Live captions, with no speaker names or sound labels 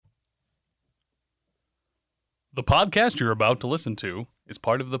The podcast you're about to listen to is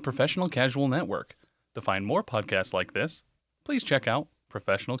part of the Professional Casual Network. To find more podcasts like this, please check out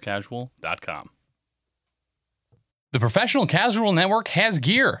professionalcasual.com. The Professional Casual Network has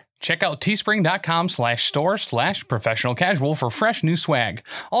gear. Check out teespring.com/store/professionalcasual for fresh new swag.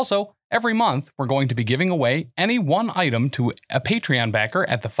 Also, every month, we're going to be giving away any one item to a Patreon backer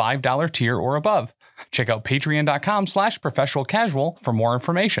at the $5 tier or above. Check out patreon.com/professionalcasual for more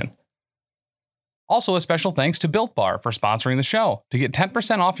information. Also, a special thanks to Built Bar for sponsoring the show. To get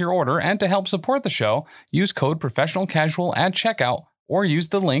 10% off your order and to help support the show, use code ProfessionalCasual at checkout or use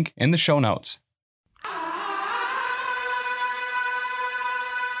the link in the show notes.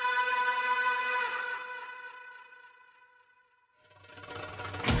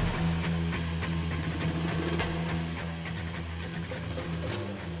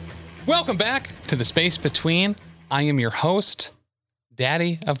 Welcome back to The Space Between. I am your host,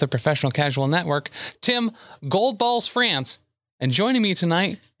 Daddy of the Professional Casual Network, Tim Goldballs France. And joining me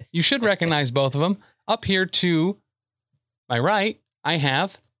tonight, you should recognize both of them. Up here to my right, I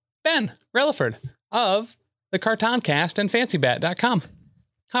have Ben Relaford of the Cartoncast and FancyBat.com.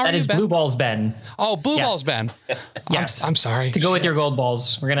 How are that you, is Ben? Blue Balls Ben. Oh, Blue Balls Ben. Yes. I'm sorry. To go with your gold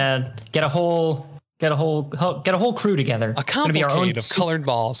balls, we're gonna get a whole crew together. A It's gonna be our own cavalcade of colored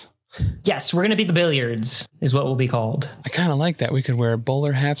balls. Yes, we're gonna be the billiards, is what we'll be called. I kind of like that. We could wear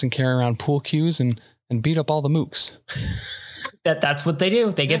bowler hats and carry around pool cues and beat up all the mooks. That's what they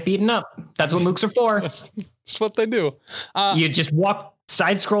do. They get beaten up. That's what mooks are for. That's what they do. You just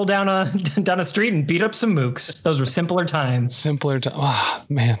side scroll down a street and beat up some mooks. Those were simpler times. Oh,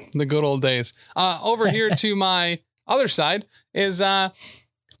 man, the good old days. Over here to my other side is Dan.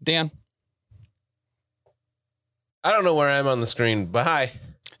 I don't know where I am on the screen, but hi.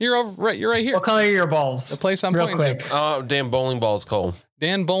 You're right here. What color are your balls? The place I'm real pointing quick. to. Oh, damn bowling balls, Cole.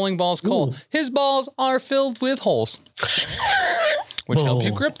 Dan Bowling Balls Cole. Ooh. His balls are filled with holes, which help you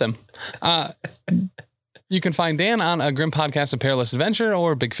Whoa. grip them. You can find Dan on A Grim Podcast, A Perilous Adventure,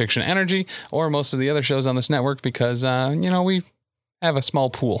 or Big Fiction Energy, or most of the other shows on this network because, we have a small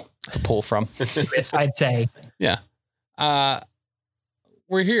pool to pull from. I'd say. Yeah.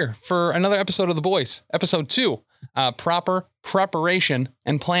 We're here for another episode of The Boys, episode 2, proper preparation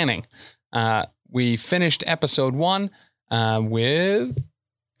and planning. We finished episode 1 with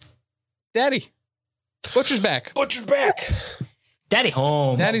Daddy. Butcher's back. Butcher's back. Daddy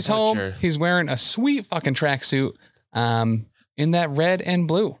home. Daddy's Butcher. home. He's wearing a sweet fucking tracksuit in that red and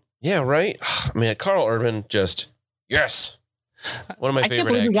blue. Yeah, right? Man, Carl Urban yes. One of my I can't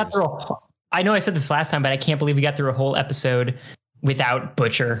favorite believe we got actors. through I know I said this last time, but I can't believe we got through a whole episode without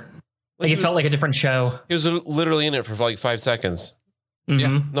Butcher. Like it felt like a different show. He was literally in it for like 5 seconds.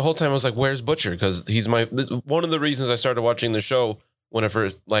 Mhm. The whole time I was like, where's Butcher? Because he's one of the reasons I started watching the show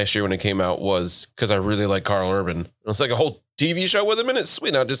last year when it came out was because I really like Carl Urban. It was like a whole TV show with him in it.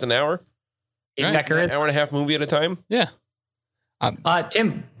 Sweet, not just an hour. Isn't Right. that correct? An hour and a half movie at a time. Yeah.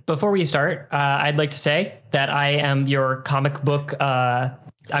 Tim, before we start, I'd like to say that I am your comic book.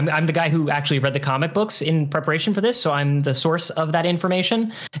 I'm the guy who actually read the comic books in preparation for this, so I'm the source of that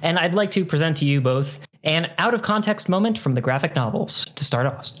information. And I'd like to present to you both an out of context moment from the graphic novels to start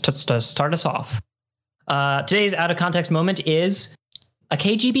us off. Today's out of context moment is a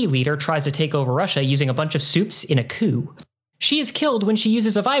KGB leader tries to take over Russia using a bunch of soups in a coup. She is killed when she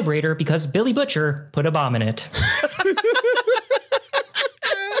uses a vibrator because Billy Butcher put a bomb in it.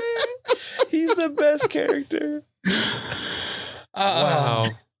 He's the best character. Wow.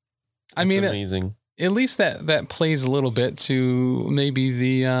 I mean, That's amazing. at least that plays a little bit to maybe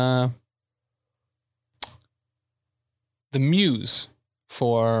the muse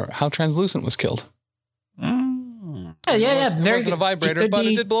for how Translucent was killed. Yeah. It Very wasn't good. a vibrator, could but it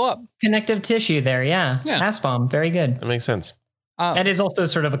be did blow up. Connective tissue there, yeah. Ass bomb, very good. That makes sense. That is also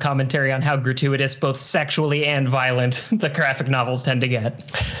sort of a commentary on how gratuitous, both sexually and violent, the graphic novels tend to get.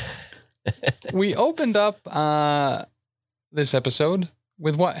 We opened up this episode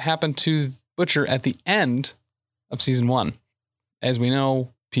with what happened to Butcher at the end of season 1. As we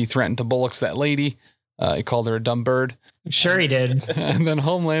know, he threatened to bullocks that lady. He called her a dumb bird. Sure he did. And then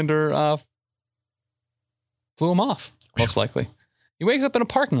Homelander flew him off, most likely. He wakes up in a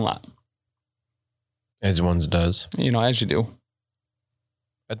parking lot, As one does. as you do.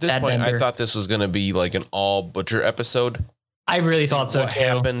 At this Bad point, I Bender. thought this was going to be like an all Butcher episode. I really See thought so what too.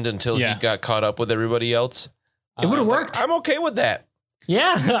 happened until Yeah. he got caught up with everybody else. It would I have was like, worked. I'm okay with that.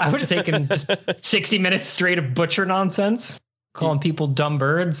 Yeah, I would have taken just 60 minutes straight of Butcher nonsense, calling people dumb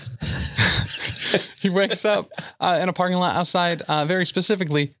birds. He wakes up in a parking lot outside, very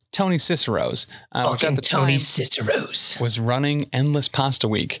specifically, Tony Cicero's, which Fucking at the Tony time Cicero's. was running Endless Pasta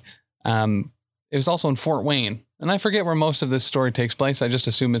Week. It was also in Fort Wayne. And I forget where most of this story takes place. I just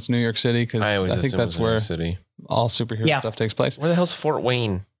assume it's New York City because I think that's where all superhero stuff takes place. Where the hell's Fort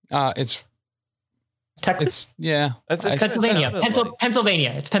Wayne? It's Texas. That's Pennsylvania.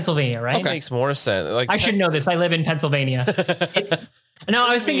 Pennsylvania. It's Pennsylvania, right? Okay. It makes more sense. Like I should know this. I live in Pennsylvania. No,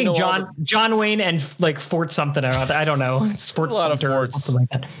 I was thinking John Wayne and like Fort something. I don't know. It's Fort Sumter or something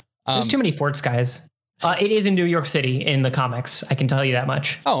like that. There's too many forts, guys. It is in New York City in the comics. I can tell you that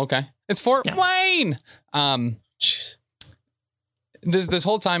much. Oh, okay. It's Fort Wayne. This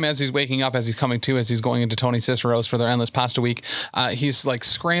whole time as he's waking up, as he's coming to, as he's going into Tony Cicero's for their Endless Pasta Week, he's like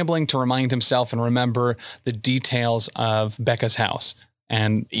scrambling to remind himself and remember the details of Becca's house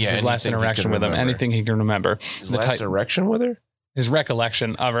and his last interaction with him. Anything he can remember. His last interaction with her? His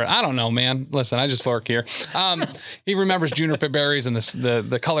recollection of her. I don't know, man. Listen, I just fork here. He remembers juniper berries and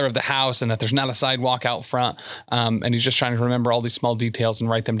the color of the house and that there's not a sidewalk out front. And he's just trying to remember all these small details and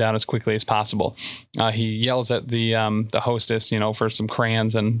write them down as quickly as possible. He yells at the hostess, for some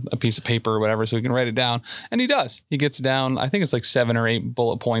crayons and a piece of paper or whatever, so he can write it down. And he does. He gets down, I think it's like 7 or 8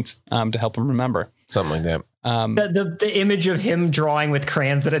 bullet points to help him remember. Something like that. The image of him drawing with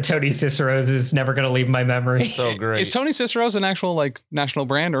crayons at a Tony Cicero's is never going to leave my memory. So great. Is Tony Cicero's an actual like national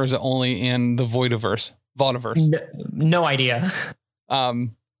brand, or is it only in the Voidiverse? No idea.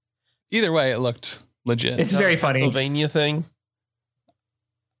 Either way, it looked legit. It's very funny. Pennsylvania thing.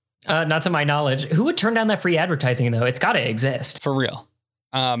 Not to my knowledge. Who would turn down that free advertising though? It's got to exist for real.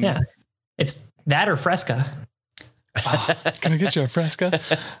 It's that or Fresca. Can I get you a Fresca?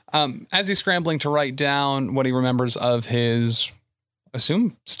 As he's scrambling to write down what he remembers of his,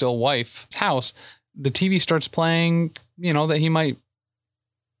 assume still wife's house, the TV starts playing, that he might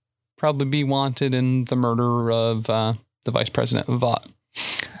probably be wanted in the murder of the vice president of Vought.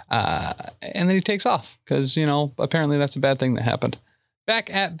 And then he takes off because, apparently that's a bad thing that happened. Back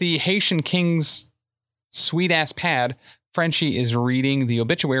at the Haitian King's sweet ass pad, Frenchie is reading the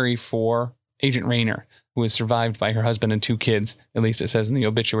obituary for Agent Raynor, who is survived by her husband and 2 kids. At least it says in the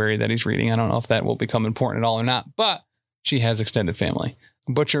obituary that he's reading. I don't know if that will become important at all or not, but she has extended family.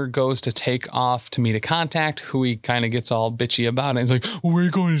 Butcher goes to take off to meet a contact who he kind of gets all bitchy about. And he's like, where are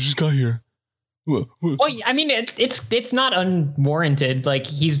you going? I just got here. Well, I mean, it's not unwarranted. Like,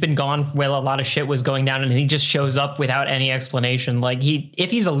 he's been gone while a lot of shit was going down, and he just shows up without any explanation. Like, if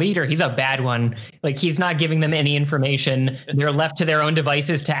he's a leader, he's a bad one. Like, he's not giving them any information. They're left to their own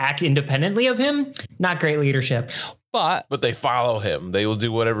devices to act independently of him. Not great leadership. But they follow him. They will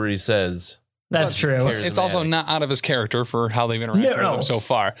do whatever he says. That's true. It's also not out of his character for how they've interacted with him so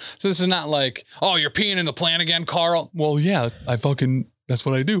far. So this is not like, oh, you're peeing in the plan again, Carl. Well, yeah, that's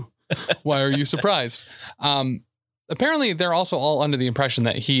what I do. Why are you surprised? Apparently, they're also all under the impression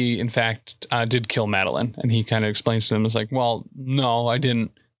that he, in fact, did kill Madeline. And he kind of explains to them, it's like, well, no, I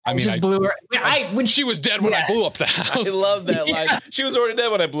didn't. I mean, just blew her. When she was dead when I blew up the house. I love that line. She was already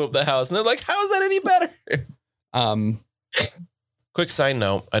dead when I blew up the house. And they're like, how is that any better? Quick side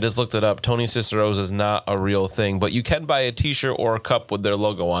note, I just looked it up. Tony Cicero's is not a real thing, but you can buy a t-shirt or a cup with their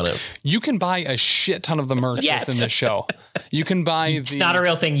logo on it. You can buy a shit ton of the merch that's in the show. You can buy It's not a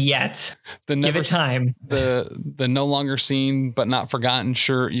real thing yet. Give it time. The no longer seen but not forgotten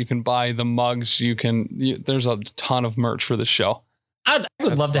shirt. You can buy the mugs. There's a ton of merch for the show. I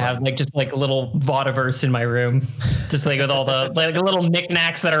would love to have just a little Vaudiverse in my room, just with all the little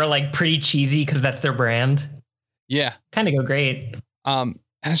knickknacks that are pretty cheesy because that's their brand. Yeah, kind of go great. And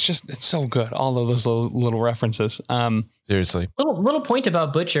it's so good. All of those little references. Seriously, little point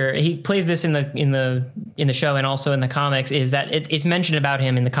about Butcher. He plays this in the show and also in the comics. Is that it's mentioned about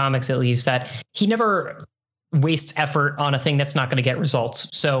him in the comics at least that he never wastes effort on a thing that's not going to get results.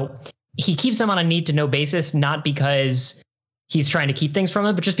 So he keeps them on a need to know basis, not because he's trying to keep things from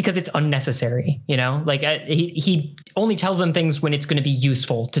them, but just because it's unnecessary. He only tells them things when it's going to be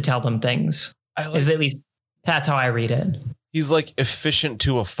useful to tell them things. At least. That's how I read it. He's efficient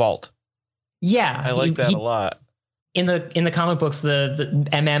to a fault. Yeah. I like that a lot. In the comic books, the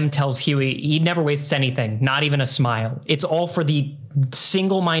MM tells Huey he never wastes anything, not even a smile. It's all for the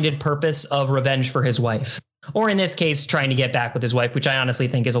single-minded purpose of revenge for his wife. Or in this case, trying to get back with his wife, which I honestly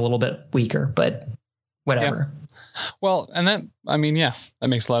think is a little bit weaker, but whatever. Yeah. Well, and that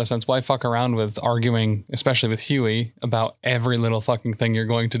makes a lot of sense. Why fuck around with arguing, especially with Huey, about every little fucking thing you're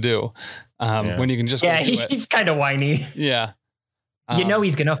going to do when you can just go do it? He's kind of whiny. Yeah.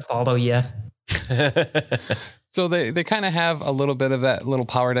 He's going to follow you. So they kind of have a little bit of that little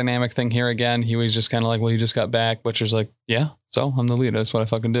power dynamic thing here again. Huey's just kind of like, well, you just got back. Butcher's like, yeah, so I'm the leader. That's what I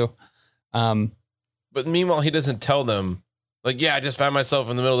fucking do. But meanwhile, he doesn't tell them. I just found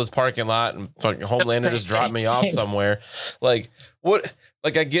myself in the middle of this parking lot and fucking Homelander just dropped me off somewhere. What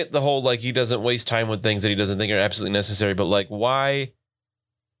like I get the whole like he doesn't waste time with things that he doesn't think are absolutely necessary, but like why?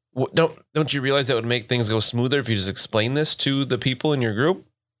 Don't you realize that would make things go smoother if you just explain this to the people in your group?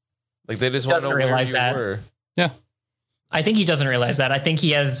 Like they just want to know where you were. Yeah. I think he doesn't realize that. I think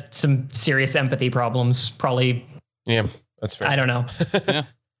he has some serious empathy problems. Probably. Yeah, that's fair. I don't know. Yeah.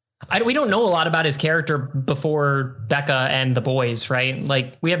 We don't know a lot about his character before Becca and the boys, right?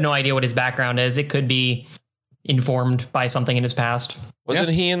 Like we have no idea what his background is. It could be informed by something in his past. Wasn't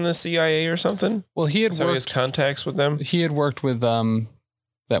he in the CIA or something? Well, he had So he has contacts with them. He had worked with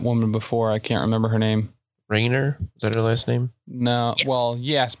that woman before. I can't remember her name. Rayner? Is that her last name? No. Yes. Well,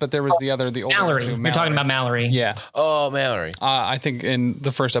 yes, but there was the older Mallory. two. You're talking about Mallory. Yeah. Oh, Mallory. I think in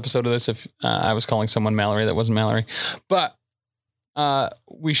the first episode of this, if I was calling someone Mallory, that wasn't Mallory. But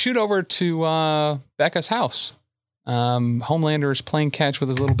we shoot over to Becca's house. Homelander is playing catch with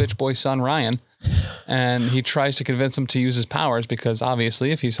his little bitch boy son, Ryan. And he tries to convince him to use his powers because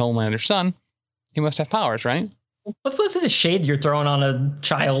obviously if he's Homelander's son, he must have powers, right? What's the shade you're throwing on a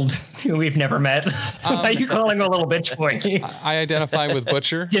child who we've never met? Why are you calling him a little bitch boy? I identify with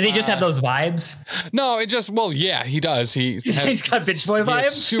Butcher. Does he just have those vibes? No, yeah, he does. He's got bitch boy vibes?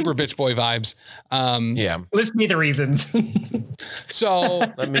 Super bitch boy vibes. Yeah. List me the reasons. So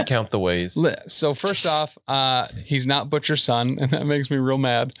let me count the ways. So first off, he's not Butcher's son, and that makes me real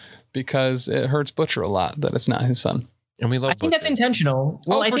mad because it hurts Butcher a lot that it's not his son. And we love I think Butcher. that's intentional.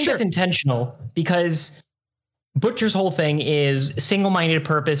 Well, I think that's intentional because Butcher's whole thing is single-minded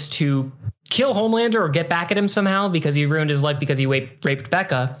purpose to kill Homelander or get back at him somehow because he ruined his life because he raped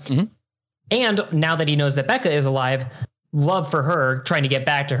Becca. Mm-hmm. And now that he knows that Becca is alive, love for her, trying to get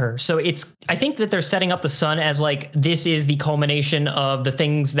back to her. So I think that they're setting up the son as like, this is the culmination of the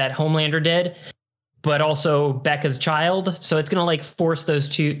things that Homelander did, but also Becca's child. So it's going to like force those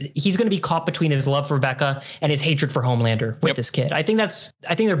two. He's going to be caught between his love for Becca and his hatred for Homelander with this kid. I think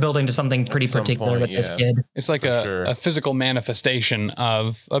they're building to something pretty particular with this kid. It's like a physical manifestation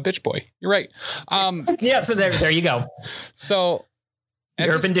of a bitch boy. You're right. Yeah. So there you go. So the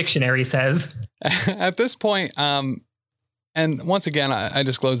Urban Dictionary says at this point, and once again, I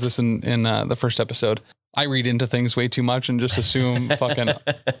disclosed this in the first episode. I read into things way too much and just assume fucking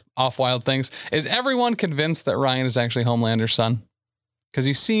off wild things. Is everyone convinced that Ryan is actually Homelander's son? Because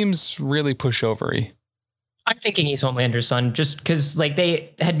he seems really pushover-y. I'm thinking he's Homelander's son just because like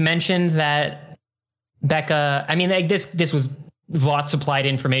they had mentioned that Becca, I mean, like this was Vought supplied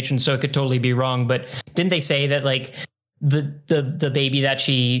information, so it could totally be wrong. But didn't they say that like the baby that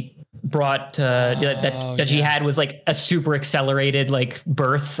she brought that she had was like a super accelerated like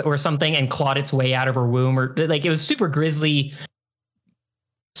birth or something and clawed its way out of her womb, or like it was super grisly,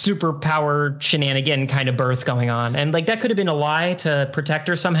 super power shenanigan kind of birth going on, and like that could have been a lie to protect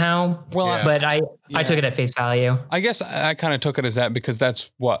her somehow. Well, but I took it at face value. I guess I kind of took it as that because that's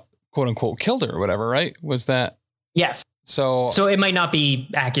what quote unquote killed her or whatever, right? Was that? Yes. So it might not be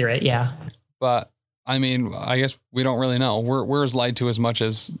accurate, yeah. But I mean, I guess we don't really know. We're as lied to as much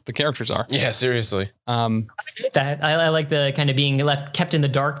as the characters are. Yeah, seriously. I like the kind of being kept in the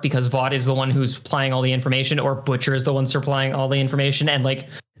dark because Vought is the one who's supplying all the information, or Butcher is the one supplying all the information, and like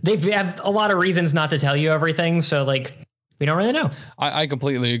they have a lot of reasons not to tell you everything. So like we don't really know. I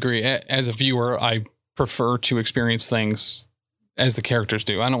completely agree. As a viewer, I prefer to experience things as the characters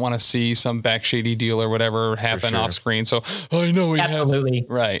do. I don't want to see some back shady deal or whatever happen off screen. So I know he absolutely has,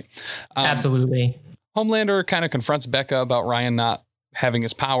 right. Absolutely. Homelander kind of confronts Becca about Ryan not having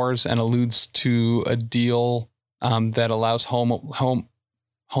his powers and alludes to a deal that allows homeowner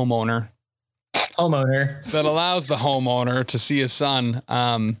that allows the homeowner to see his son.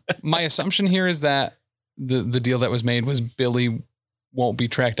 My assumption here is that the deal that was made was Billy won't be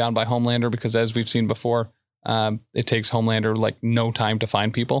tracked down by Homelander because, as we've seen before, it takes Homelander like no time to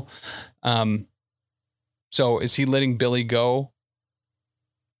find people. So is he letting Billy go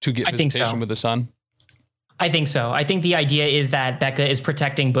to get visitation with the son? I think so. I think the idea is that Becca is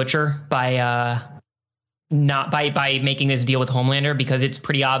protecting Butcher by making this deal with Homelander, because it's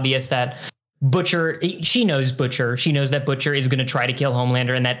pretty obvious that she knows that Butcher is going to try to kill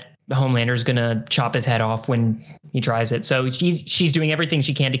Homelander, and that Homelander is going to chop his head off when he tries it. So she's doing everything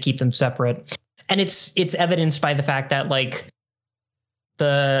she can to keep them separate. And it's evidenced by the fact that like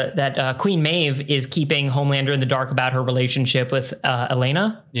Queen Maeve is keeping Homelander in the dark about her relationship with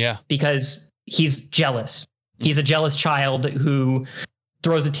Elena. Yeah. Because he's jealous. He's a jealous child who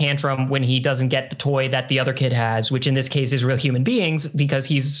throws a tantrum when he doesn't get the toy that the other kid has, which in this case is real human beings, because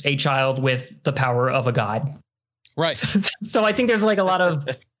he's a child with the power of a god. Right. So I think there's like a lot of,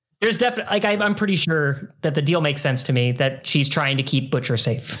 there's definitely like, I'm pretty sure that the deal makes sense to me, that she's trying to keep Butcher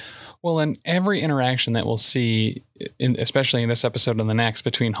safe. Well, in every interaction that we'll see, especially in this episode and the next,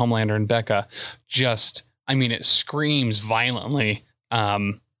 between Homelander and Becca, it screams violently.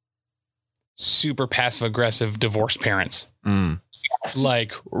 Super passive aggressive divorced parents.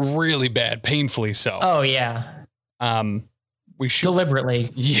 Like really bad, painfully so. Oh yeah. We should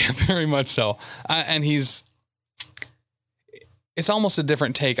deliberately. Yeah, very much so. And it's almost a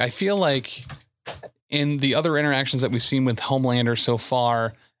different take. I feel like in the other interactions that we've seen with Homelander so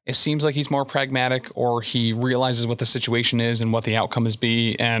far, it seems like he's more pragmatic, or he realizes what the situation is and what the outcome is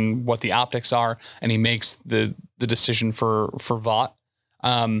and what the optics are. And he makes the decision for Vought.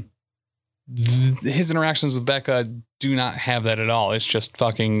 His interactions with Becca do not have that at all. It's just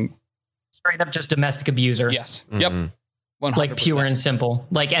fucking straight up just domestic abuser. Yes. Mm-hmm. Yep. 100%. Like pure and simple.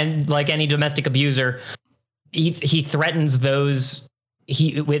 Like any domestic abuser, he threatens those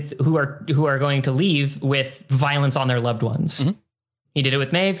who are going to leave with violence on their loved ones. Mm-hmm. He did it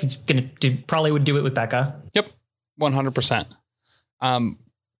with Maeve. He's probably would do it with Becca. Yep. 100%.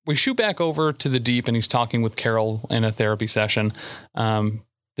 We shoot back over to the Deep, and he's talking with Carol in a therapy session.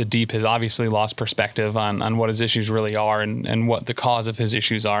 The Deep has obviously lost perspective on what his issues really are and what the cause of his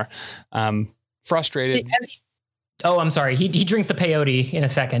issues are. Frustrated. I'm sorry. He drinks the peyote in a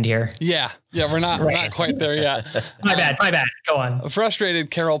second here. Yeah. We're not quite there yet. My bad. Go on. Frustrated,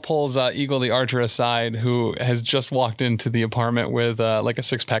 Carol pulls Eagle the Archer aside, who has just walked into the apartment with like a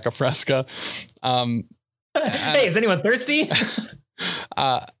 6-pack of Fresca. Hey, is anyone thirsty?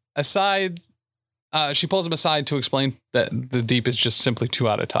 She pulls him aside to explain that the Deep is just simply too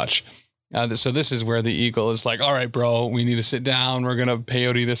out of touch. So this is where the Eagle is like, all right, bro, we need to sit down. We're going to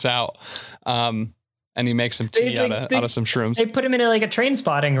peyote this out. And he makes some tea out of some shrooms. They put him in a train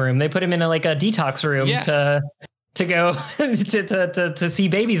spotting room. They put him in a detox room to go to see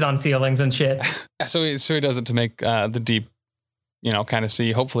babies on ceilings and shit. So he does it to make the Deep, kind of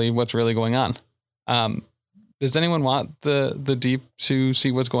see hopefully what's really going on. Does anyone want the Deep to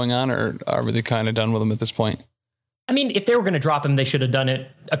see what's going on, or are they kind of done with him at this point? I mean, if they were going to drop him, they should have done it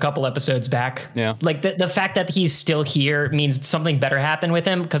a couple episodes back. Yeah. Like the fact that he's still here means something better happened with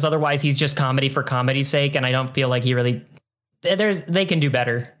him, because otherwise he's just comedy for comedy's sake. And I don't feel like he really, they can do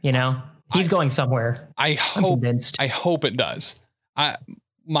better. He's going somewhere. I hope it does.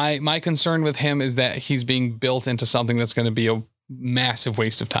 My concern with him is that he's being built into something that's going to be a massive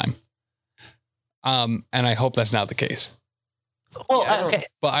waste of time. And I hope that's not the case. Well, okay.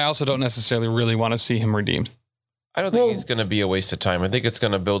 But I also don't necessarily really want to see him redeemed. I don't think he's going to be a waste of time. I think it's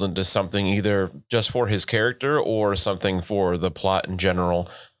going to build into something either just for his character or something for the plot in general.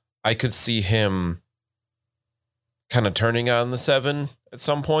 I could see him kind of turning on the Seven at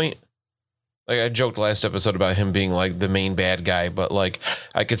some point. Like I joked last episode about him being like the main bad guy, but like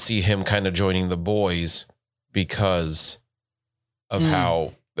I could see him kind of joining the boys because of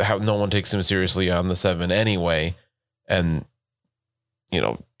how no one takes him seriously on the Seven anyway. And,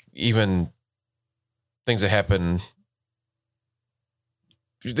 even things that happen,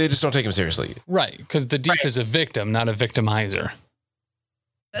 they just don't take him seriously. Right. Because the Deep is a victim, not a victimizer.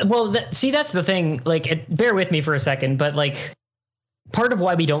 Well, that's the thing. Like, bear with me for a second, but like part of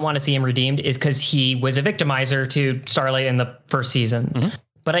why we don't want to see him redeemed is because he was a victimizer to Starlight in the first season. Mm-hmm.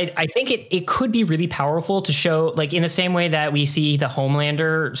 But I think it could be really powerful to show, like, in the same way that we see the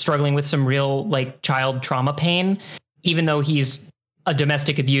Homelander struggling with some real like child trauma pain, even though he's a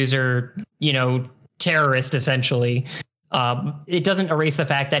domestic abuser, terrorist essentially. It doesn't erase the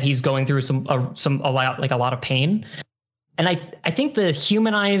fact that he's going through a lot of pain. And I think the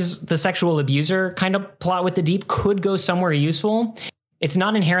humanize the sexual abuser kind of plot with the Deep could go somewhere useful. It's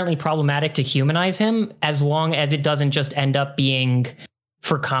not inherently problematic to humanize him as long as it doesn't just end up being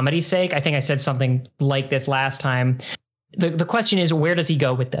for comedy's sake. I think I said something like this last time. The question is, where does he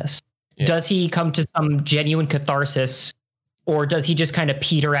go with this? Yeah. Does he come to some genuine catharsis, or does he just kind of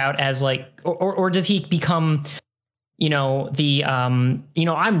peter out as like, or does he become,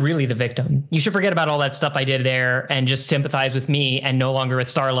 I'm really the victim. You should forget about all that stuff I did there and just sympathize with me and no longer with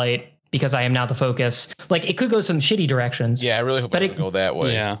Starlight because I am now the focus. Like, it could go some shitty directions. Yeah, I really hope it doesn't go that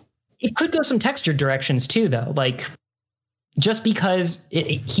way. Yeah. It could go some textured directions too, though. Like, just because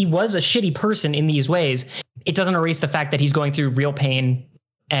he was a shitty person in these ways, it doesn't erase the fact that he's going through real pain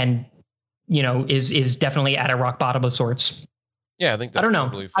and, is definitely at a rock bottom of sorts. Yeah, I think that's I don't know.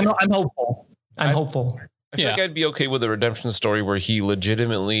 Totally I'm hopeful. I'm hopeful. I feel like I'd be okay with a redemption story where he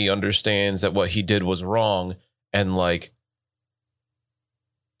legitimately understands that what he did was wrong and like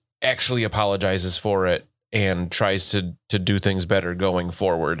actually apologizes for it and tries to do things better going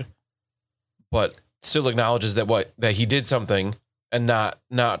forward, but still acknowledges that he did something and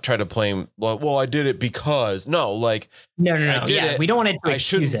not try to blame. Well, I did it because no. I did it. We don't want to. I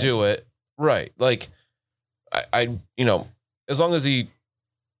shouldn't do it. Right. Like I as long as he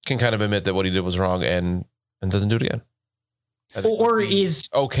can kind of admit that what he did was wrong and doesn't do it again. Or is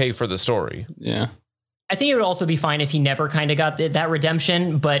okay for the story. Yeah. I think it would also be fine if he never kind of got that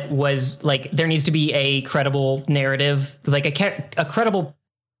redemption, but was like, there needs to be a credible narrative, like a credible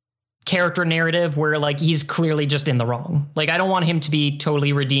character narrative where like he's clearly just in the wrong. Like, I don't want him to be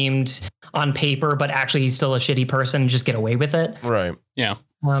totally redeemed on paper, but actually he's still a shitty person and just get away with it. Right. Yeah.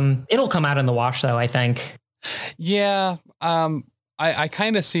 It'll come out in the wash though, I think. Yeah. I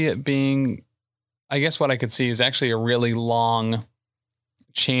kind of see it being, I guess what I could see is actually a really long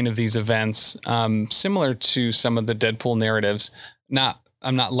chain of these events, similar to some of the Deadpool narratives.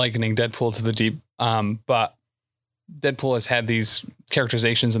 I'm not likening Deadpool to the Deep, but Deadpool has had these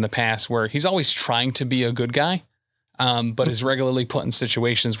characterizations in the past where he's always trying to be a good guy, but is regularly put in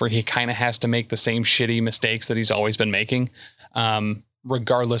situations where he kind of has to make the same shitty mistakes that he's always been making,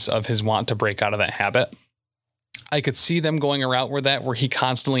 regardless of his want to break out of that habit. I could see them going a route where he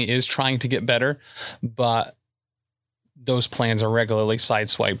constantly is trying to get better, but those plans are regularly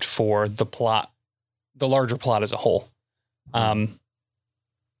sideswiped for the plot, the larger plot as a whole. One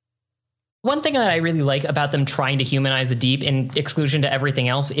thing that I really like about them trying to humanize the Deep in exclusion to everything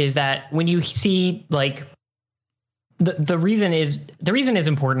else is that when you see like the reason is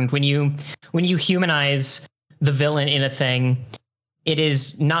important when you humanize the villain in a thing, it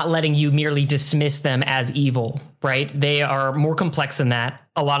is not letting you merely dismiss them as evil, right? They are more complex than that.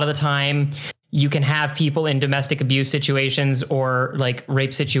 A lot of the time you can have people in domestic abuse situations or like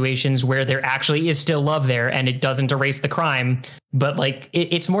rape situations where there actually is still love there and it doesn't erase the crime. But like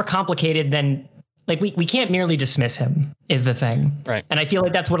it's more complicated than like we can't merely dismiss him is the thing. Right. And I feel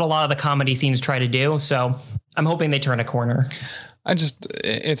like that's what a lot of the comedy scenes try to do. So I'm hoping they turn a corner.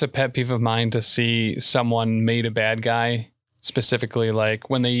 It's a pet peeve of mine to see someone made a bad guy, specifically like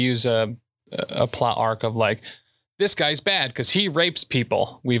when they use a plot arc of like, this guy's bad because he rapes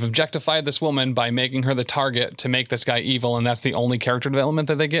people. We've objectified this woman by making her the target to make this guy evil. And that's the only character development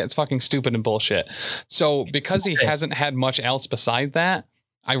that they get. It's fucking stupid and bullshit. So because he hasn't had much else beside that,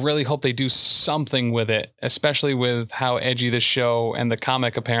 I really hope they do something with it, especially with how edgy this show and the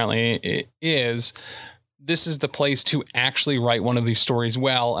comic apparently is. This is the place to actually write one of these stories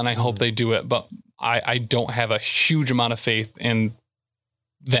well. And I hope they do it, but I don't have a huge amount of faith in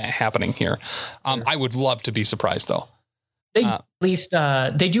that happening here. I would love to be surprised though. They at least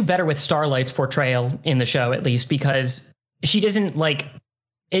they do better with Starlight's portrayal in the show, at least, because she doesn't like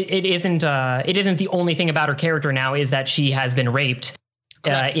it isn't the only thing about her character now is that she has been raped.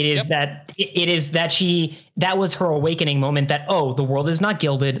 It is that was her awakening moment that, oh, the world is not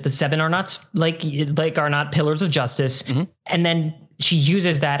gilded. The seven are not are not pillars of justice. Mm-hmm. And then she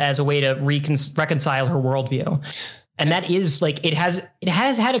uses that as a way to reconcile her worldview. And that is like, it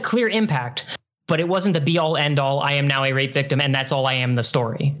has had a clear impact, but it wasn't the be all end all. I am now a rape victim and that's all I am, the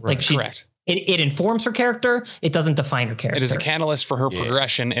story. Right. Like Correct. It informs her character. It doesn't define her character. It is a catalyst for her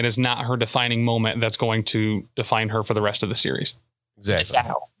progression. It is not her defining moment that's going to define her for the rest of the series.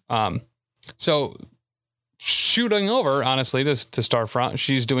 Exactly. So shooting over, honestly, to Starfront,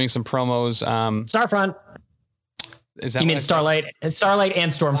 she's doing some promos. Starfront. Is that you mean Starlight and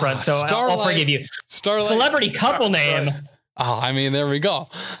Stormfront? So I'll forgive you. Starlight, celebrity couple name. Oh, I mean, there we go.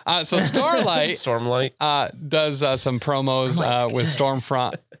 So Starlight, Stormlight, does some promos with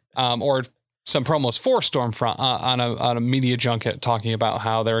Stormfront, or some promos for Stormfront on a media junket, talking about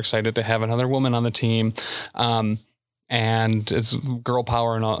how they're excited to have another woman on the team, and it's girl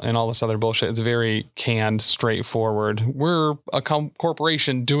power and all this other bullshit. It's very canned, straightforward. We're a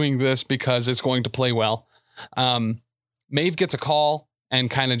corporation doing this because it's going to play well. Maeve gets a call and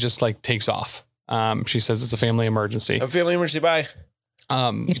kind of just like takes off. She says it's a family emergency. A family emergency. Bye.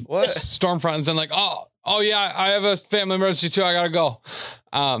 What? Stormfront is then like, oh yeah, I have a family emergency too. I gotta go.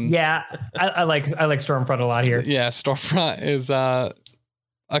 Yeah, I like Stormfront a lot here. Yeah, Stormfront is a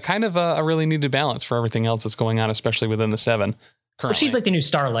kind of a really needed balance for everything else that's going on, especially within the seven. Currently. She's like the new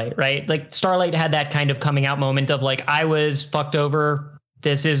Starlight, right? Like Starlight had that kind of coming out moment of like, I was fucked over.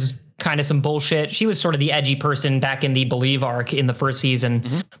 This is kind of some bullshit. She was sort of the edgy person back in the Believe arc in the first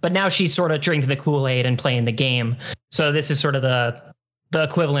season, but now she's sort of drinking the Kool-Aid and playing the game. So this is sort of the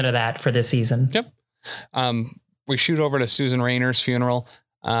equivalent of that for this season. Yep. We shoot over to Susan Rayner's funeral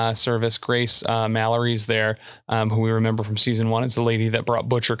service. Grace Mallory's there, who we remember from season 1 is the lady that brought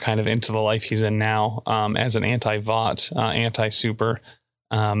Butcher kind of into the life he's in now, as an anti-Vought, anti-super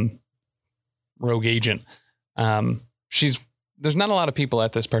rogue agent. She's there's not a lot of people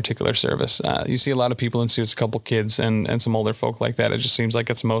at this particular service. You see a lot of people in suits, a couple kids and some older folk like that. It just seems like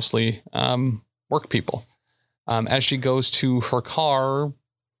it's mostly work people. As she goes to her car,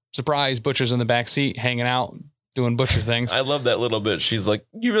 surprise, Butcher's in the back seat hanging out, doing Butcher things. I love that little bit. She's like,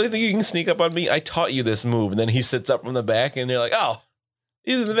 you really think you can sneak up on me? I taught you this move. And then he sits up from the back and you're like, oh,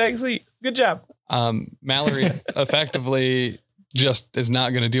 he's in the back seat. Good job. Mallory effectively just is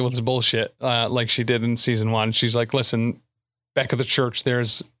not going to deal with this bullshit like she did in season 1. She's like, listen, back at the church,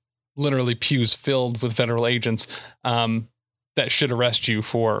 there's literally pews filled with federal agents that should arrest you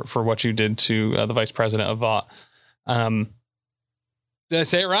for what you did to the vice president of Vought. Did I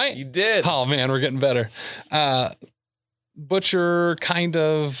say it right? You did. Oh man, we're getting better. Butcher kind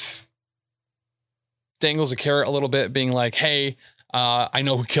of dangles a carrot a little bit, being like, hey, I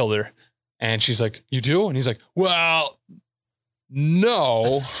know who killed her. And she's like, you do? And he's like, well,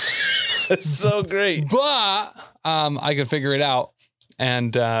 no. That's so great. But I could figure it out.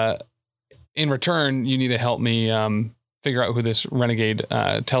 And in return, you need to help me figure out who this renegade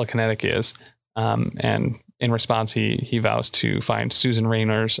telekinetic is. And in response, he vows to find Susan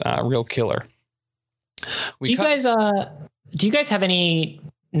Raynor's real killer. Do you guys have any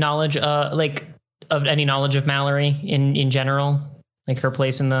knowledge of any knowledge of Mallory in general, like her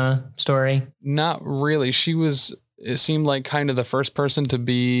place in the story? Not really. It seemed like kind of the first person to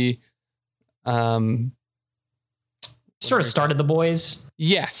be sort of started the boys.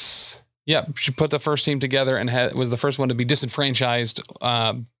 Yes. Yep. She put the first team together and was the first one to be disenfranchised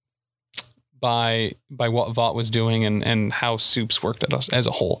by what Vought was doing and how Soups worked as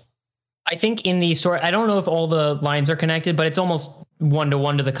a whole. I think in the story, I don't know if all the lines are connected, but it's almost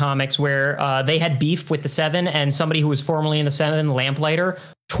 1-to-1 to the comics where they had beef with the Seven, and somebody who was formerly in the Seven, Lamplighter,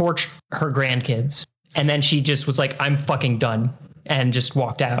 torched her grandkids. And then she just was like, I'm fucking done, and just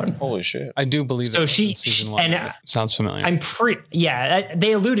walked out. Holy shit. I do believe so. She season 1. And sounds familiar.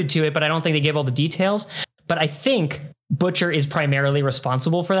 They alluded to it, but I don't think they gave all the details. But I think Butcher is primarily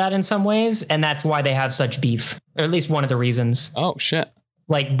responsible for that in some ways, and that's why they have such beef, or at least one of the reasons. Oh shit.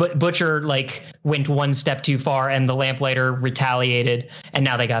 Like Butcher went one step too far, and the Lamplighter retaliated, and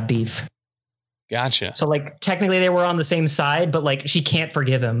now they got beef. Gotcha. So technically they were on the same side, but she can't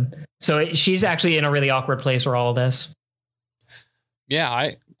forgive him. So she's actually in a really awkward place for all of this. Yeah,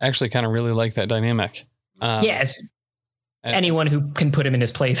 I actually kind of really like that dynamic. Yes. Anyone who can put him in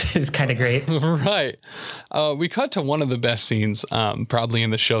his place is kind of great. Right. We cut to one of the best scenes probably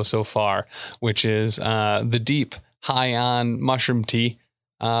in the show so far, which is the Deep high on mushroom tea.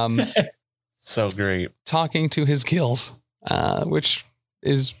 So great. Talking to his gills, which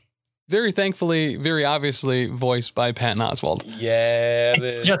is very thankfully, very obviously voiced by Patton Oswalt. Yeah, it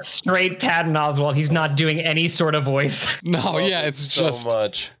is. Just straight Patton Oswalt. He's not doing any sort of voice. No, yeah, it's so just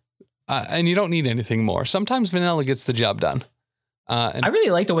much. And you don't need anything more. Sometimes vanilla gets the job done. I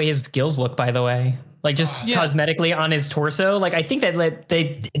really like the way his gills look, by the way. Cosmetically on his torso. I think that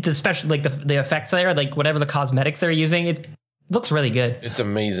the special, the effects there, whatever the cosmetics they're using, it looks really good. It's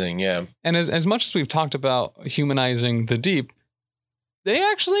amazing, yeah. And as much as we've talked about humanizing the Deep, they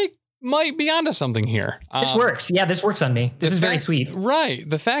actually might be onto something here. This works. Yeah, this works on me. This is very sweet. Right.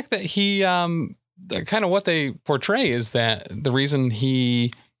 The fact that he, kind of what they portray is that the reason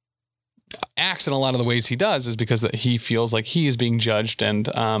he acts in a lot of the ways he does is because that he feels like he is being judged, and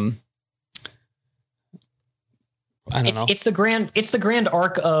I don't know. It's the grand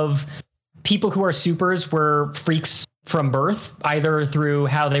arc of people who are supers were freaks from birth, either through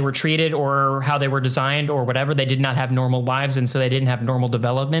how they were treated or how they were designed or whatever. They did not have normal lives, and so they didn't have normal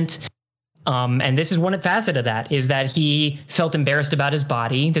development. And this is one facet of that, is that he felt embarrassed about his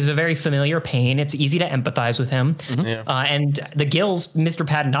body. This is a very familiar pain. It's easy to empathize with him. Mm-hmm. Yeah. And the gills, Mr.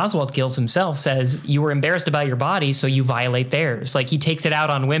 Patton Oswalt Gills himself says, you were embarrassed about your body, so you violate theirs. He takes it out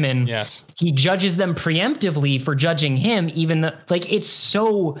on women. Yes. He judges them preemptively for judging him, even though, it's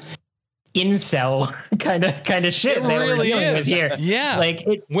so incel kind of shit. It really is. Here. Yeah.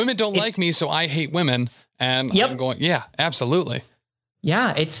 Women don't like me, so I hate women. And I'm going, yeah, absolutely.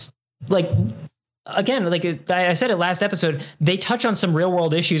 Yeah, it's again, I said it last episode, they touch on some real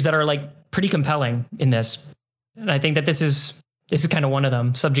world issues that are pretty compelling in this. And I think that this is kind of one of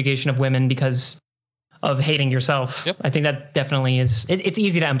them, subjugation of women because of hating yourself. Yep. I think that definitely is. It's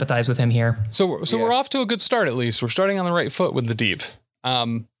easy to empathize with him here. So we're off to a good start. At least we're starting on the right foot with the Deep.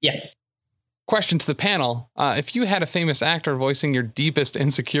 Yeah. Question to the panel. If you had a famous actor voicing your deepest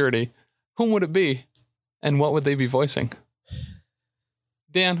insecurity, whom would it be? And what would they be voicing?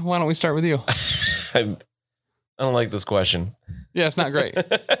 Dan, why don't we start with you? I don't like this question. Yeah, it's not great.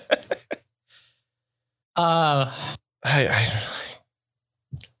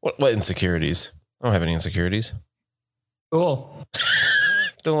 What insecurities? I don't have any insecurities. Cool.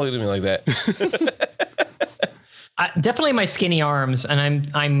 Don't look at me like that. Definitely my skinny arms, and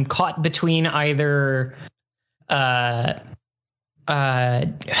I'm caught between either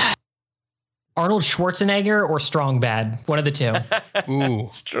Arnold Schwarzenegger or Strong Bad. One of the two. Ooh,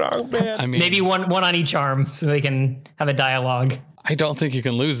 Strong Bad. I mean, Maybe one on each arm, so they can have a dialogue. I don't think you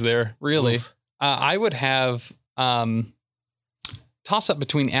can lose there, really. I would have toss up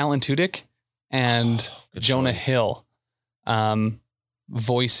between Alan Tudyk and Jonah Hill,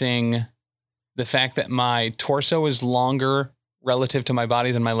 voicing the fact that my torso is longer relative to my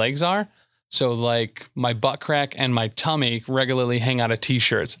body than my legs are. So like my butt crack and my tummy regularly hang out of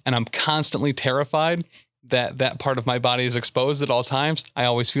t-shirts, and I'm constantly terrified that that part of my body is exposed at all times. I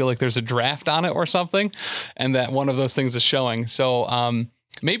always feel like there's a draft on it or something, and that one of those things is showing. So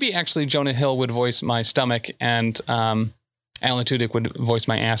maybe actually Jonah Hill would voice my stomach, and Alan Tudyk would voice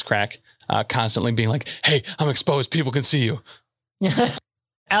my ass crack, constantly being like, "Hey, I'm exposed. People can see you."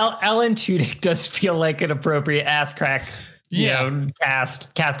 Alan Tudyk does feel like an appropriate ass crack.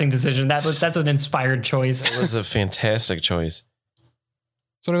 Casting decision. That's an inspired choice. That was a fantastic choice.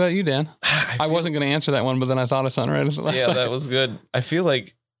 So what about you, Dan? I wasn't going to answer that one, but then I thought of something right. That was good.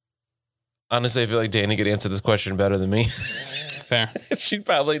 Honestly, I feel like Danny could answer this question better than me. Fair. She'd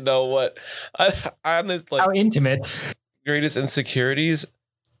probably know what. Honestly, how intimate. Greatest insecurities.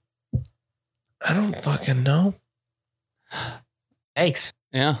 I don't fucking know. Thanks.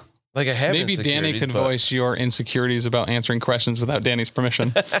 Yeah. Like I have. Maybe Danny could voice your insecurities about answering questions without Danny's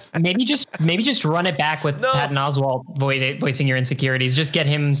permission. maybe just run it back with Patton Oswalt voicing your insecurities. Just get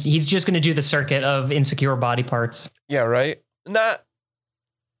him. He's just going to do the circuit of insecure body parts. Yeah, right. Not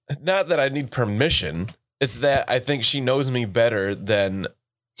that I need permission. It's that I think she knows me better than.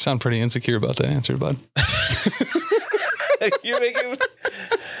 Sound pretty insecure about that answer, bud. You make it.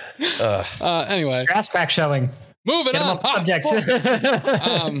 Anyway, your ass crack showing. Moving on. Subject.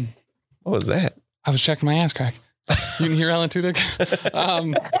 What was that? I was checking my ass crack. You can hear Alan Tudyk.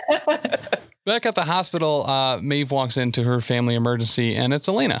 Back at the hospital, Maeve walks into her family emergency, and it's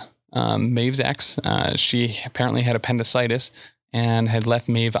Elena, Maeve's ex. She apparently had appendicitis and had left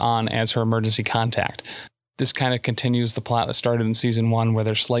Maeve on as her emergency contact. This kind of continues the plot that started in season 1, where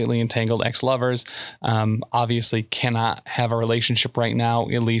they're slightly entangled ex-lovers. Obviously cannot have a relationship right now,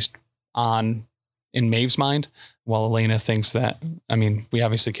 at least in Maeve's mind. While Elena thinks that, we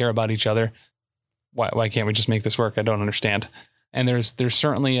obviously care about each other. Why can't we just make this work? I don't understand. And there's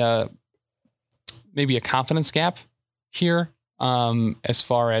certainly maybe a confidence gap here, as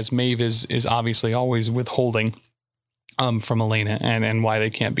far as Maeve is obviously always withholding from Elena and why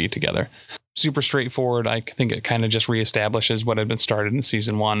they can't be together. Super straightforward. I think it kind of just reestablishes what had been started in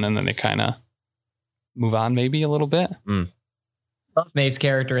season 1, and then they kind of move on maybe a little bit. Love Maeve's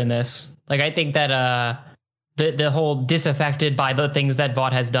character in this. Like, I think that the whole disaffected by the things that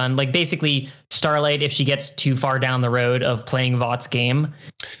Vought has done, like basically Starlight, if she gets too far down the road of playing Vaught's game,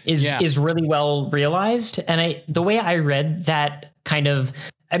 is really well realized. And the way I read that kind of,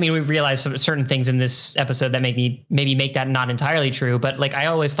 we've realized some certain things in this episode that maybe make that not entirely true. But like, I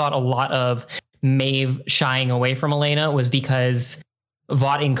always thought a lot of Maeve shying away from Elena was because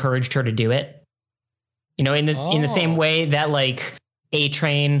Vought encouraged her to do it. In the same way that like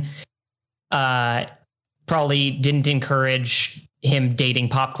A-Train, probably didn't encourage him dating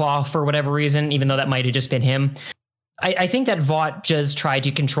Popclaw for whatever reason, even though that might have just been him. I think that Vought just tried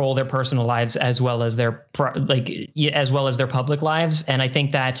to control their personal lives as well as their public lives, and I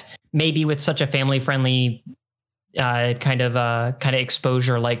think that maybe with such a family-friendly kind of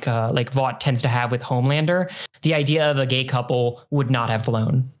exposure like Vought tends to have with Homelander, the idea of a gay couple would not have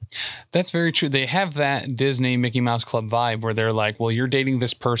flown. That's very true. They have that Disney Mickey Mouse Club vibe where they're like, well, you're dating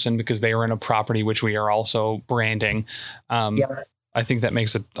this person because they are in a property, which we are also branding. I think that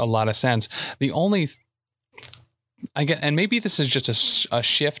makes a lot of sense. The only, and maybe this is just a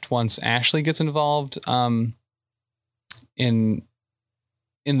shift once Ashley gets involved in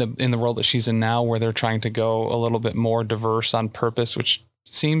the role that she's in now, where they're trying to go a little bit more diverse on purpose, which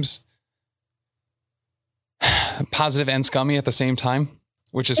seems positive and scummy at the same time.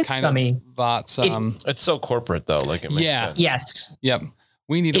 Which is kind of Vaught's. It's so corporate though. Like it makes sense. Yes. Yep.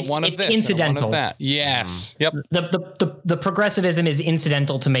 We need one of this. Incidental. One of that. Yes. Yep. The progressivism is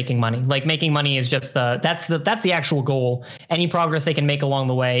incidental to making money. Like making money is just that's the actual goal. Any progress they can make along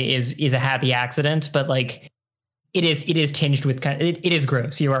the way is a happy accident. But like it is tinged with it is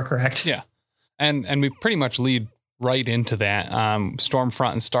gross. You are correct. Yeah. And we pretty much lead right into that.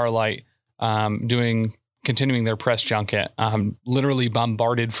 Stormfront and Starlight doing continuing their press junket, literally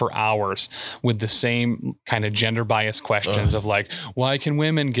bombarded for hours with the same kind of gender bias questions of like, why can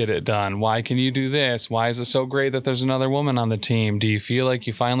women get it done? Why can you do this? Why is it so great that there's another woman on the team? Do you feel like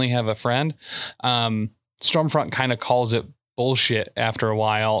you finally have a friend? Stormfront kind of calls it bullshit after a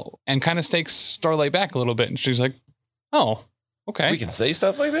while and kind of takes Starlight back a little bit. And she's like, oh, okay. We can say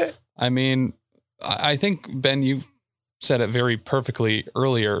stuff like that? I mean, I think, Ben, you said it very perfectly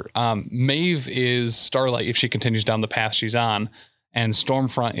earlier. Maeve is Starlight if she continues down the path she's on, and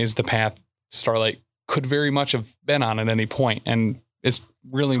Stormfront is the path Starlight could very much have been on at any point, and it's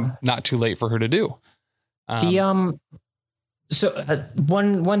really not too late for her to do. One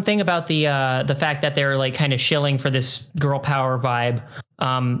thing about the fact that they're like kind of shilling for this girl power vibe.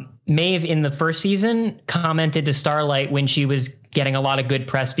 Maeve in the first season commented to Starlight when she was getting a lot of good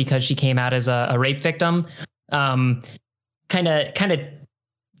press because she came out as a rape victim. Kind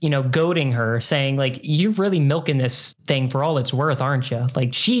of, goading her, saying like, you're really milking this thing for all it's worth, aren't you?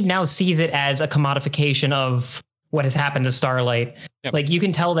 Like, she now sees it as a commodification of what has happened to Starlight. Yep. Like, you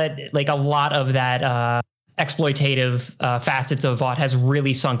can tell that like a lot of that exploitative facets of Vought has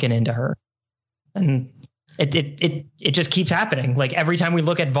really sunken into her, and it just keeps happening. Like, every time we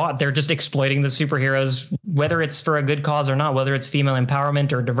look at Vought, they're just exploiting the superheroes, whether it's for a good cause or not, whether it's female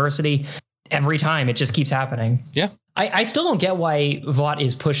empowerment or diversity. Every time it just keeps happening. Yeah. I still don't get why Vought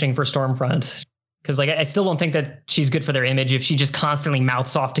is pushing for Stormfront, because like I still don't think that she's good for their image if she just constantly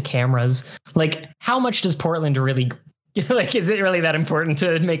mouths off to cameras. Like, how much does Portland really like? Is it really that important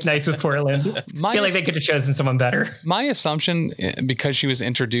to make nice with Portland? I feel like they could have chosen someone better. My assumption, because she was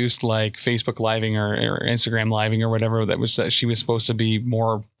introduced like Facebook Living or Instagram Living or whatever, that she was supposed to be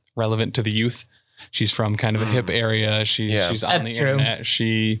more relevant to the youth. She's from kind of a hip area. She's on the internet.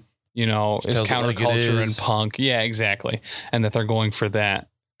 She is counterculture and punk. Yeah, exactly. And that they're going for that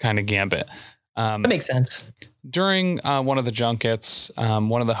kind of gambit. That makes sense. During one of the junkets,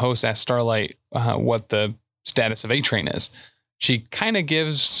 one of the hosts asked Starlight what the status of A-Train is. She kind of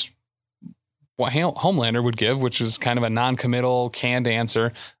gives what Homelander would give, which is kind of a non-committal, canned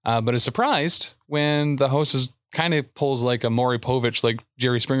answer, but is surprised when the host is kind of pulls like a Maury Povich, like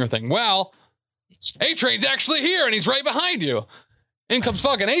Jerry Springer thing. Well, A-Train's actually here and he's right behind you. In comes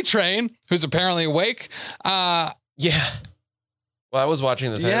fucking A-Train, who's apparently awake. Yeah. Well, I was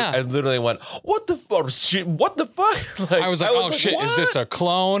watching this. Yeah. I literally went, what the fuck? What the fuck? Like, I was like, oh shit, what? Is this a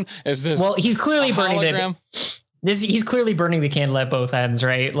clone? Is this he's clearly burning he's clearly burning the candle at both ends,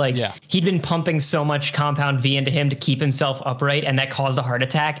 right? Like, he'd been pumping so much Compound V into him to keep himself upright, and that caused a heart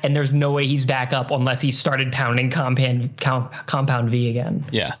attack, and there's no way he's back up unless he started pounding Compound V again.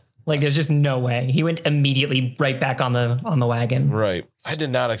 Yeah. Like, there's just no way. He went immediately right back on the wagon. Right. I did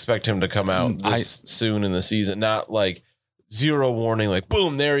not expect him to come out this soon in the season. Not like zero warning, like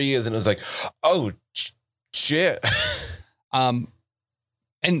boom, there he is, and it was like, oh shit.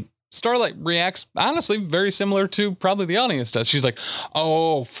 And Starlight reacts honestly very similar to probably the audience does. She's like,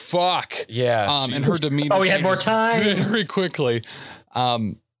 oh fuck. Yeah. And her demeanor. We had more time very quickly.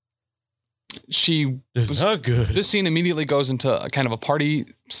 She was not good. This scene immediately goes into a kind of a party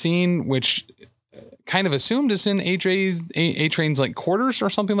scene, which kind of assumed is in A-Train's like quarters or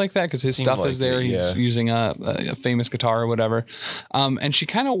something like that, because his stuff like is there. He's using a famous guitar or whatever. And she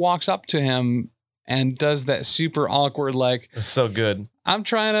kind of walks up to him and does that super awkward, like, it's so good. I'm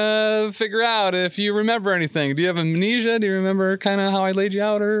trying to figure out if you remember anything. Do you have amnesia? Do you remember kind of how I laid you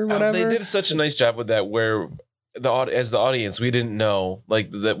out or whatever? They did such a nice job with that, where as the audience, we didn't know,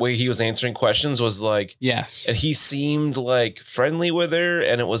 like, the way he was answering questions was like, yes, and he seemed like friendly with her,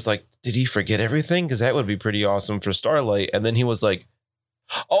 and it was like, did he forget everything? Because that would be pretty awesome for Starlight. And then he was like,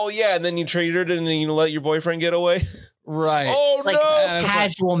 oh yeah, and then you traded and then you let your boyfriend get away. Right. Oh like, no.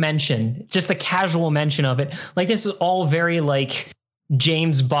 Casual mention, just the casual mention of it. Like, this is all very like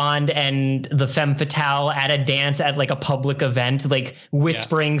James Bond and the femme fatale at a dance at like a public event, like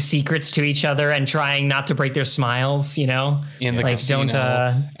whispering secrets to each other and trying not to break their smiles, in the like,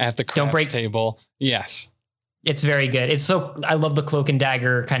 casino, at the craps table. Yes. It's very good. I love the cloak and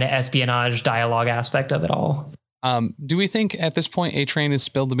dagger kind of espionage dialogue aspect of it all. Do we think at this point A-Train has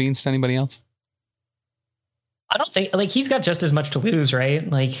spilled the beans to anybody else? I don't think, like, he's got just as much to lose, right?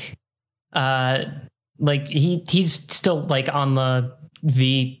 Like he's still like on the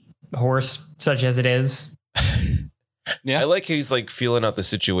V horse, such as it is. Yeah, I like he's like feeling out the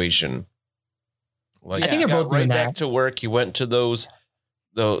situation. Like, I think they're both right back to work. He went to those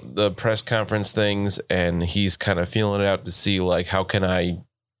the press conference things, and he's kind of feeling it out to see, like, how can I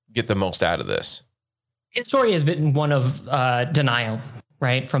get the most out of this? His story has been one of denial,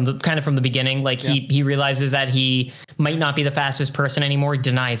 right? From the beginning. Like, he realizes that he might not be the fastest person anymore,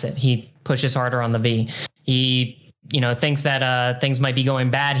 denies it. He pushes harder on the V. He, thinks that things might be going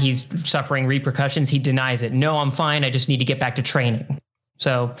bad. He's suffering repercussions. He denies it. No, I'm fine. I just need to get back to training.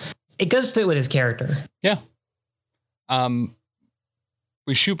 So it does fit with his character. Yeah.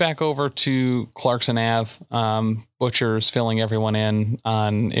 We shoot back over to Clarkson Ave. Butcher's filling everyone in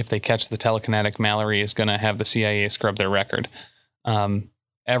on if they catch the telekinetic, Mallory is going to have the CIA scrub their record.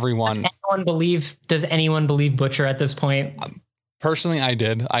 Everyone. Does anyone believe Butcher at this point? Personally, I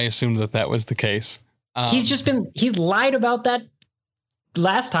did. I assumed that was the case. He's lied about that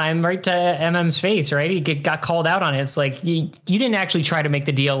last time, right, to MM's face, right? He got called out on it. It's like, you didn't actually try to make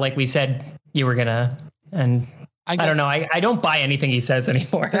the deal like we said you were gonna. And I don't know. I don't buy anything he says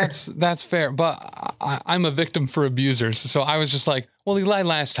anymore. That's fair. But I'm a victim for abusers. So I was just like, well, he lied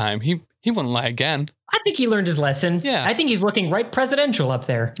last time. He wouldn't lie again. I think he learned his lesson. Yeah. I think he's looking right presidential up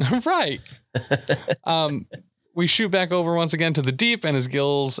there. Right. We shoot back over once again to the Deep, and his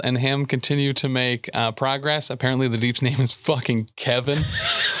gills and him continue to make progress. Apparently the Deep's name is fucking Kevin.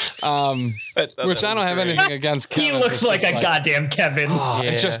 Which I don't have anything against Kevin. He looks like a goddamn Kevin. Oh,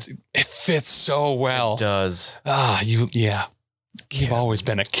 yeah. It fits so well. It does. You've always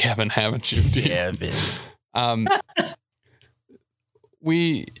been a Kevin, haven't you, Deep? Kevin.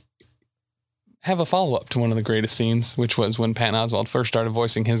 We have a follow-up to one of the greatest scenes, which was when Patton Oswalt first started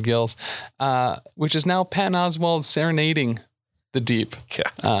voicing his gills, which is now Patton Oswalt serenading the Deep,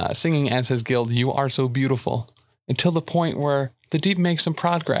 singing as his guild, "You Are So Beautiful," until the point where the Deep makes some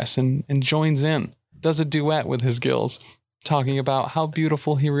progress and joins in, does a duet with his gills, talking about how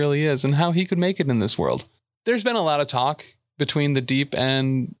beautiful he really is and how he could make it in this world. There's been a lot of talk between the Deep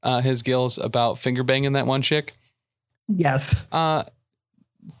and his gills about finger banging that one chick. Yes.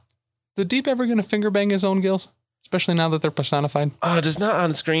 The Deep ever going to finger bang his own gills? Especially now that they're personified? Just not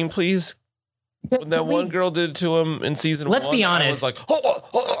on screen, please. When that one girl did it to him in season 1, let's be honest. I was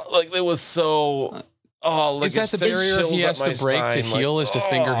like, like it was so... like is that the barrier he has to break to heal is to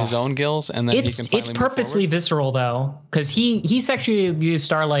finger his own gills, and then he can finally it's purposely visceral though, because he sexually abused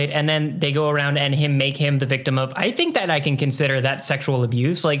Starlight, and then they go around and make him the victim of. I think that I can consider that sexual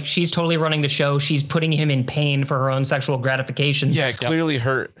abuse. Like, she's totally running the show. She's putting him in pain for her own sexual gratification. Yeah, it clearly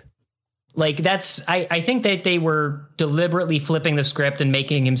hurt. Like, that's I think that they were deliberately flipping the script and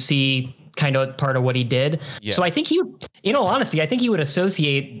making him see kind of part of what he did. Yes. So I think in all honesty, I think he would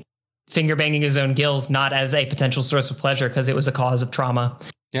associate finger banging his own gills not as a potential source of pleasure because it was a cause of trauma.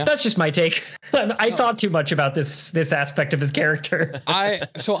 Yeah. That's just my take. I thought too much about this aspect of his character.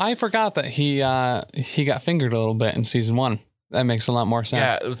 I forgot that he got fingered a little bit in season 1. That makes a lot more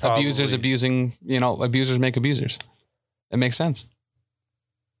sense. Yeah, abusers abusing, abusers make abusers. It makes sense.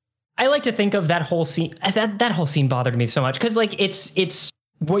 I like to think of that whole scene. That whole scene bothered me so much because, like, it's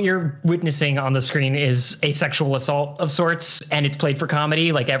what you're witnessing on the screen is a sexual assault of sorts, and it's played for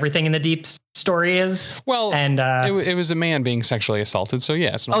comedy, like everything in the Deep story is. Well, and it was a man being sexually assaulted, so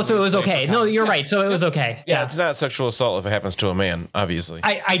yeah. So it was okay. No, you're right. So it was okay. Yeah, it's not sexual assault if it happens to a man, obviously.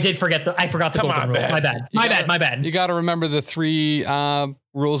 I forgot the golden rule. My bad. You got to remember the 3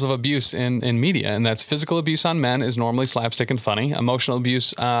 rules of abuse in media, and that's physical abuse on men is normally slapstick and funny. Emotional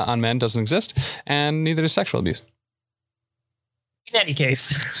abuse on men doesn't exist, and neither does sexual abuse. In any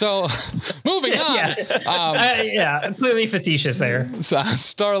case. So, moving on. Clearly facetious there. So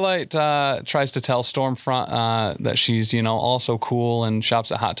Starlight tries to tell Stormfront that she's, also cool and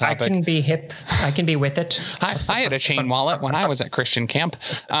shops at Hot Topic. I can be hip. I can be with it. I had a chain wallet when I was at Christian camp.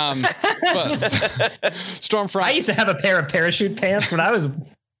 But Stormfront. I used to have a pair of parachute pants when I was...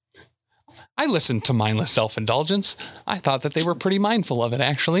 I listened to Mindless Self-Indulgence. I thought that they were pretty mindful of it,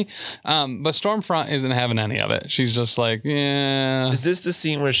 actually. But Stormfront isn't having any of it. She's just like, yeah. Is this the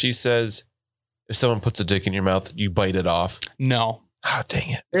scene where she says, if someone puts a dick in your mouth, you bite it off? No. Oh,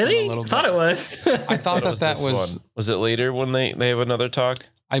 dang it. Really? I thought it was. I thought that was... Was it later when they have another talk?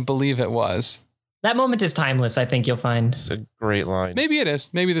 I believe it was. That moment is timeless, I think you'll find. It's a great line. Maybe it is.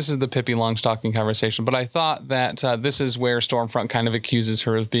 Maybe this is the Pippi Longstocking conversation, but I thought that this is where Stormfront kind of accuses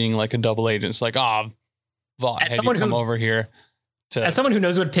her of being like a double agent. It's like, Vought had you come over here. As someone who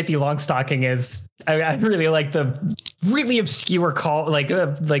knows what Pippi Longstocking is, I really like the really obscure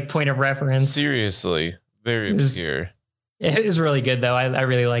point of reference. Seriously. Very obscure. It was really good, though. I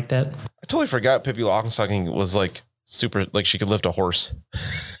really liked it. I totally forgot Pippi Longstocking was like super, like she could lift a horse.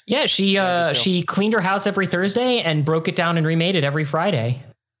 Yeah, she cleaned her house every Thursday and broke it down and remade it every Friday.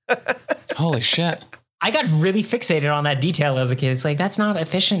 Holy shit. I got really fixated on that detail as a kid. It's like, that's not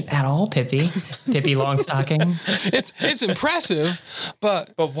efficient at all, Pippi Longstocking. It's impressive,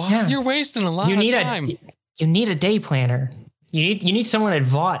 but why? Yeah. You're wasting a lot of time. You need a day planner. You need someone at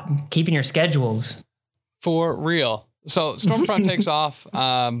Vought keeping your schedules. For real. So Stormfront takes off,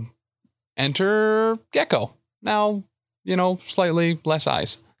 and enter Gecko. Now, slightly less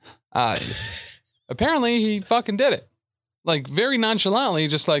eyes. Apparently he fucking did it. Like very nonchalantly,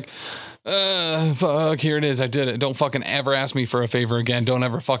 just like, fuck, here it is. I did it. Don't fucking ever ask me for a favor again. Don't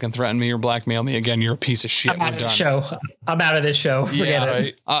ever fucking threaten me or blackmail me again. You're a piece of shit. I'm out of this show. Forget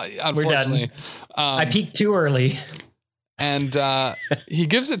it. Unfortunately. We're done. I peaked too early. And he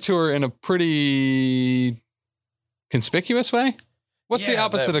gives it to her in a pretty conspicuous way. What's the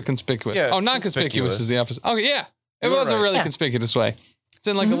opposite of conspicuous? Yeah, non-conspicuous is the opposite. Okay, yeah. It was a really conspicuous way. It's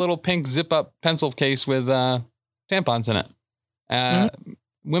in like a little pink zip-up pencil case with tampons in it.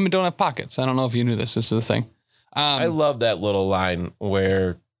 Women don't have pockets. I don't know if you knew this. This is the thing. I love that little line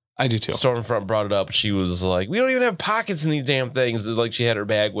where I do too. Stormfront brought it up. She was like, "We don't even have pockets in these damn things." It's like she had her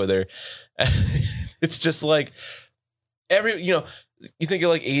bag with her. It's just like you think of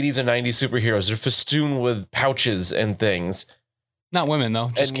like 80s or 90s superheroes. They're festooned with pouches and things. Not women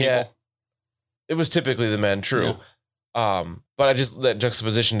though. Just Cable. It was typically the men. True. Yeah. But I just that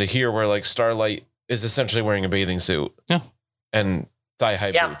juxtaposition to here where like Starlight is essentially wearing a bathing suit. Yeah. And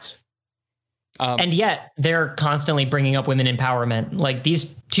thigh-high boots. And yet they're constantly bringing up women empowerment. Like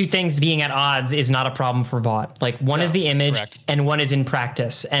these two things being at odds is not a problem for Vought. Like one is the image and one is in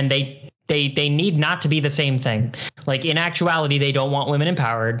practice. And they need not to be the same thing. Like in actuality, they don't want women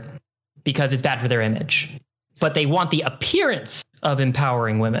empowered because it's bad for their image. But they want the appearance of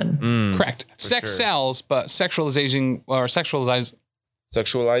empowering women. Correct. Sex sells, but sexualizing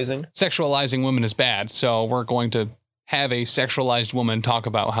women is bad. So we're going to have a sexualized woman talk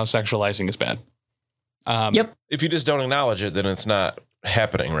about how sexualizing is bad. If you just don't acknowledge it, then it's not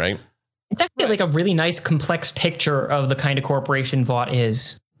happening, right? It's actually like a really nice, complex picture of the kind of corporation Vought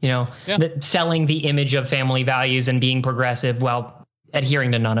is. Selling the image of family values and being progressive while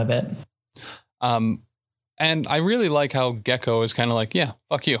adhering to none of it. And I really like how Gecko is kind of like, yeah,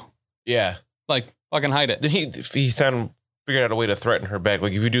 fuck you. Yeah. Like, fucking hide it. He figured out a way to threaten her back.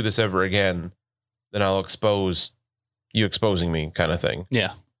 Like, if you do this ever again, then I'll expose you exposing me kind of thing.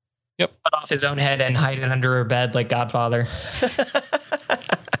 Yeah. Yep. Cut off his own head and hide it under her bed like Godfather.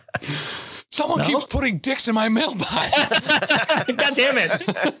 Someone keeps putting dicks in my mailbox. God damn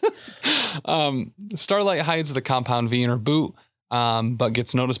it. Starlight hides the Compound V in her boot, but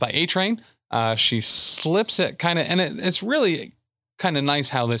gets noticed by A-Train. She slips it kind of, and it's really kind of nice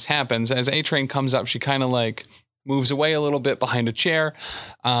how this happens. As A-Train comes up, she kind of like moves away a little bit behind a chair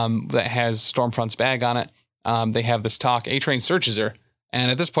that has Stormfront's bag on it. They have this talk. A-Train searches her. And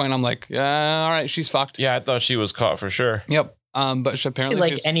at this point, I'm like, all right, she's fucked. Yeah, I thought she was caught for sure. Yep. But she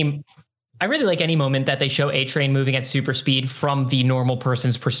apparently I really like any moment that they show A-Train moving at super speed from the normal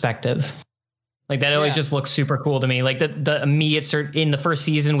person's perspective. Like that always just looks super cool to me. Like the immediate in the first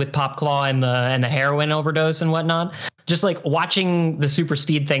season with Popclaw and the heroin overdose and whatnot. Just like watching the super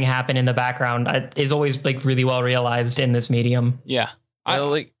speed thing happen in the background is always like really well realized in this medium. Yeah. I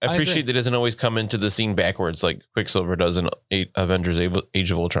appreciate that it doesn't always come into the scene backwards like Quicksilver does in Avengers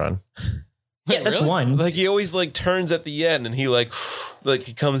Age of Ultron. Yeah, that's one. Like he always like turns at the end and he like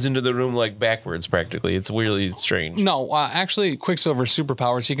he comes into the room like backwards practically. It's really strange. No, actually Quicksilver's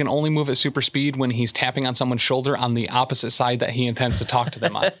superpowers, he can only move at super speed when he's tapping on someone's shoulder on the opposite side that he intends to talk to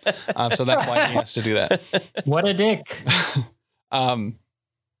them on. So that's why he has to do that. What a dick.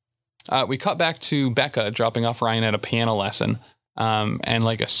 We cut back to Becca dropping off Ryan at a piano lesson. And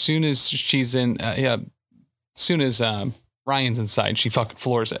like as soon as she's in, Ryan's inside, she fucking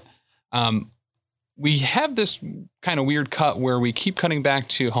floors it. We have this kind of weird cut where we keep cutting back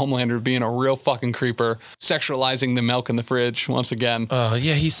to Homelander being a real fucking creeper, sexualizing the milk in the fridge once again. Oh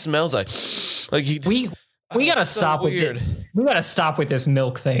yeah, he smells like he. We gotta stop with it. We gotta stop with this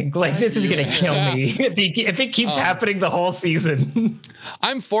milk thing. Like this is gonna kill me if it keeps happening the whole season.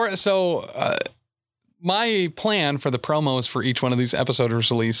 I'm for it. So my plan for the promos for each one of these episode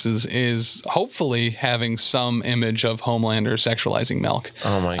releases is hopefully having some image of Homelander sexualizing milk.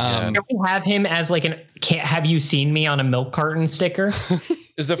 Oh my God. Can we have him as like have you seen me on a milk carton sticker?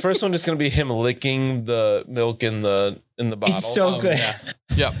 Is the first one just going to be him licking the milk in the bottle? It's so good. Yeah.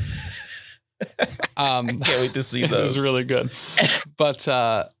 Yep. Can't wait to see those. It was really good. But,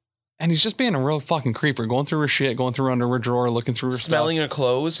 and he's just being a real fucking creeper, going through her shit, going through her underwear drawer, looking through her smelling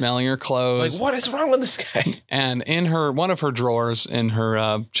stuff, smelling her clothes. Like, what is wrong with this guy? And in one of her drawers, in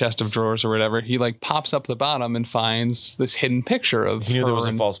her chest of drawers or whatever, he like pops up the bottom and finds this hidden picture of He knew there was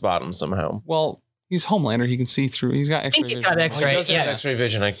a false bottom somehow. Well, he's Homelander. He can see through. He's got X-ray vision. He's got X-ray. He does have X-ray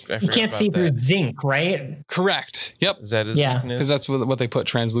vision. I he can't see through zinc, right? Correct. Yep. Is that his weakness? Because that's what they put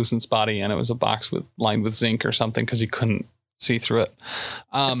Translucent's body in. It was a box lined with zinc or something because he couldn't see through it.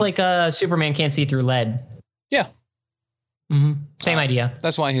 Just like Superman can't see through lead. Yeah. Mm-hmm. Same idea.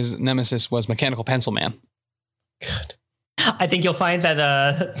 That's why his nemesis was Mechanical Pencil Man. God. I think you'll find that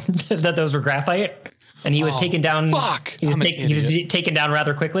that those were graphite, and he was taken down. Fuck. He was taken down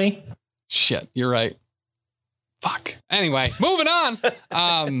rather quickly. Shit, you're right. Fuck. Anyway, moving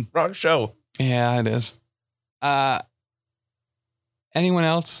on. Wrong show. Yeah, it is. Anyone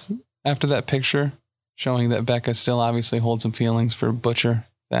else after that picture showing that Becca still obviously holds some feelings for Butcher,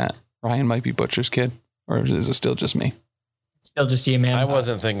 that Ryan might be Butcher's kid? Or is it still just me? Still just you, man. I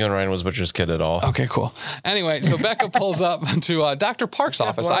wasn't thinking Ryan was Butcher's kid at all. Okay, cool. Anyway, so Becca pulls up to Dr. Park's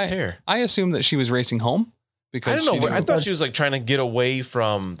office. I assumed that she was racing home. Because I don't know. I thought she was like trying to get away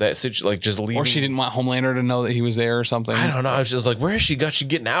from that situation, like just leaving. Or she didn't want Homelander to know that he was there or something. I don't know. I was just like, where is she? Got she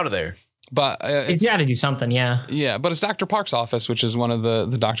getting out of there? But it's got to do something, yeah. Yeah, but it's Dr. Park's office, which is one of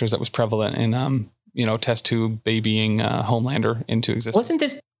the doctors that was prevalent in test tube babying Homelander into existence. Wasn't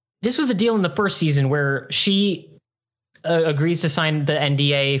this was the deal in the first season where she agrees to sign the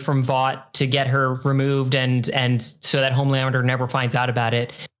NDA from Vought to get her removed and so that Homelander never finds out about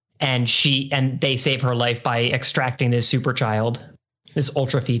it, and they save her life by extracting this super child, this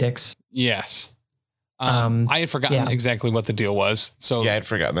Ultra Phoenix. Yes. I had forgotten exactly what the deal was. So yeah, I had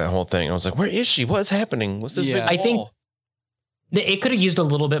forgotten that whole thing. I was like, where is she? What's happening? What's this big wall? I think it could have used a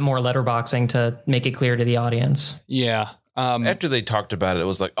little bit more letterboxing to make it clear to the audience. Yeah. After they talked about it, it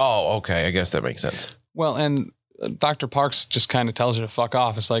was like, oh, okay, I guess that makes sense. Well, and Dr. Parks just kind of tells you to fuck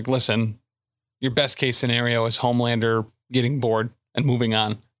off. It's like, listen, your best case scenario is Homelander getting bored and moving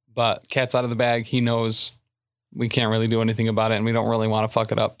on. But cat's out of the bag. He knows we can't really do anything about it, and we don't really want to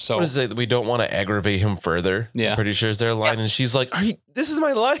fuck it up. So what is it? We don't want to aggravate him further. Yeah. I'm pretty sure is their line. Yeah. And she's like, this is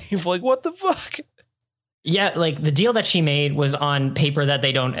my life. Like, what the fuck? Yeah, like the deal that she made was on paper that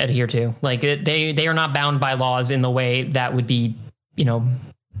they don't adhere to. Like they are not bound by laws in the way that would be,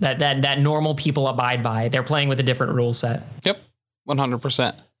 that normal people abide by. They're playing with a different rule set. Yep,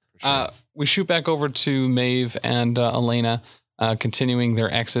 100%. Sure. We shoot back over to Maeve and Elena, continuing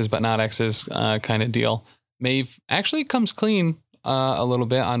their exes but not exes kind of deal. Maeve actually comes clean a little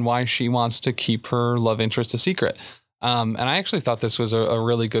bit on why she wants to keep her love interest a secret. And I actually thought this was a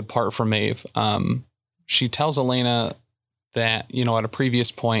really good part for Maeve. She tells Elena that, at a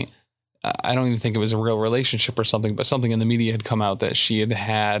previous point, I don't even think it was a real relationship or something, but something in the media had come out that she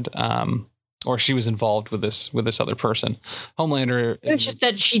had or she was involved with this other person. Homelander. It's just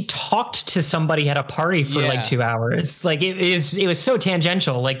that she talked to somebody at a party for like 2 hours. Like it was so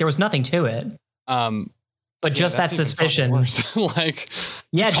tangential. Like there was nothing to it. But just that suspicion, like,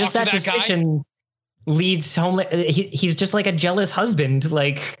 just that suspicion leads he's just like a jealous husband,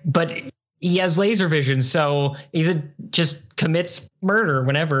 like, but he has laser vision. So just commits murder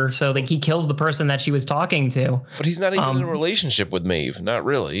whenever. So like he kills the person that she was talking to. But he's not even in a relationship with Maeve. Not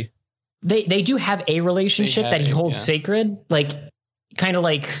really. They do have a relationship that he holds sacred. Like kind of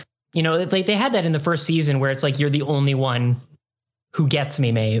like, like they had that in the first season where it's like, you're the only one who gets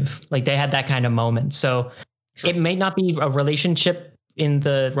me, Maeve. Like they had that kind of moment. So it may not be a relationship in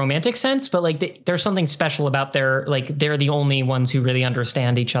the romantic sense, but like there's something special about they're the only ones who really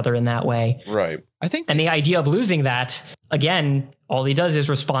understand each other in that way. Right. I think. And the idea of losing that, again, all he does is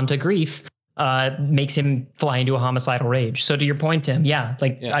respond to grief, makes him fly into a homicidal rage. So to your point, Tim,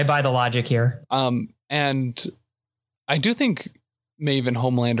 I buy the logic here. And I do think Maeve and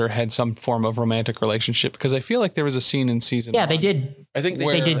Homelander had some form of romantic relationship because I feel like there was a scene in season 1. They did. I think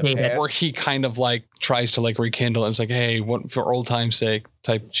they did date it. Where he kind of like tries to like rekindle. It's like, hey, what for old time's sake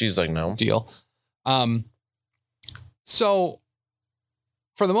type. She's like, no deal. So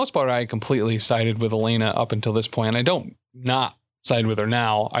for the most part, I completely sided with Elena up until this point. I don't not side with her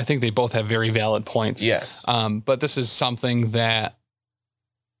now. I think they both have very valid points. Yes. But this is something that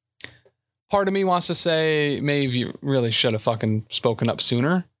part of me wants to say, Maeve, you really should have fucking spoken up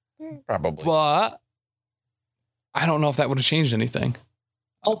sooner. Probably. But I don't know if that would have changed anything.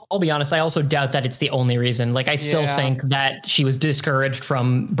 I'll be honest. I also doubt that it's the only reason. Like, I still think that she was discouraged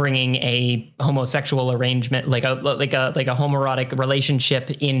from bringing a homosexual arrangement, like a homoerotic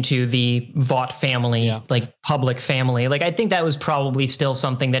relationship into the Vought family, like public family. Like, I think that was probably still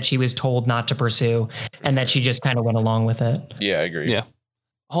something that she was told not to pursue and that she just kind of went along with it. Yeah, I agree. Yeah.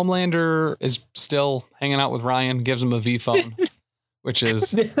 Homelander is still hanging out with Ryan, gives him a V phone, which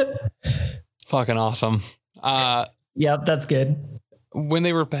is fucking awesome. Yep, that's good. When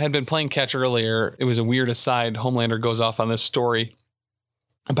they had been playing catch earlier, it was a weird aside. Homelander goes off on this story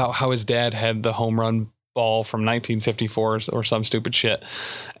about how his dad had the home run ball from 1954 or some stupid shit.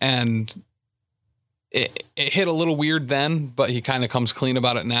 And it hit a little weird then, but he kind of comes clean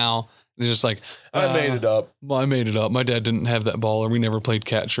about it now. He's just like, I made it up. I made it up. My dad didn't have that ball, or we never played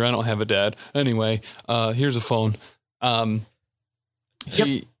catch, or I don't have a dad. Anyway, here's a phone.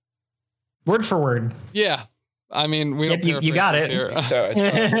 Yep. Word for word. Yeah. I mean, we don't you got it. Here. So I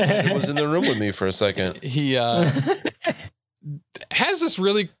thought he was in the room with me for a second. He has this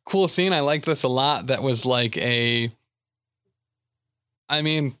really cool scene. I like this a lot. That was like it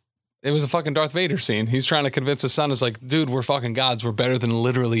was a fucking Darth Vader scene. He's trying to convince his son, is like, dude, we're fucking gods. We're better than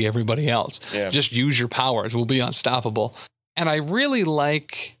literally everybody else. Yeah. Just use your powers. We'll be unstoppable. And I really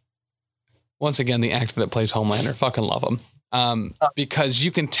like, once again, the actor that plays Homelander. Fucking love him. Because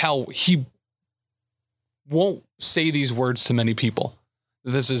you can tell he won't say these words to many people.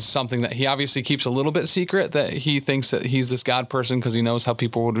 This is something that he obviously keeps a little bit secret, that he thinks that he's this god person because he knows how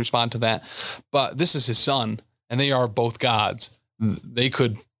people would respond to that. But this is his son, and they are both gods. They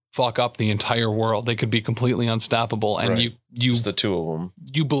could fuck up the entire world. They could be completely unstoppable. And right. you Just the two of them.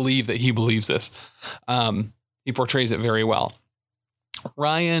 You believe that he believes this. He portrays it very well.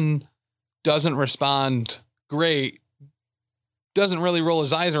 Ryan doesn't respond great. Doesn't really roll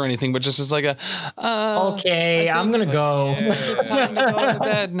his eyes or anything, but just is like okay, I'm gonna go. Yeah, it's time to go to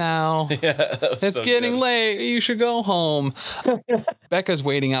bed now. Yeah, it's so getting late. You should go home. Becca's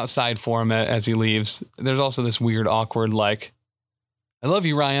waiting outside for him as he leaves. There's also this weird, awkward, like, I love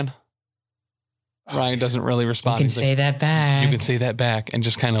you, Ryan. Ryan doesn't really respond. You can say that back. You can say that back, and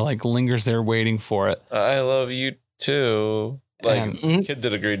just kind of like lingers there waiting for it. I love you too. Like, kid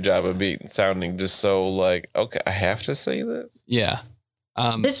did a great job of sounding just so like, okay, I have to say this. Yeah.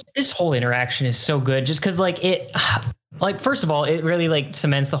 This whole interaction is so good, just because first of all, it really like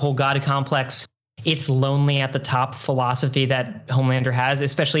cements the whole God complex. It's lonely at the top philosophy that Homelander has,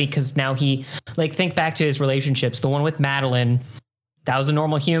 especially because now he think back to his relationships. The one with Madeline, that was a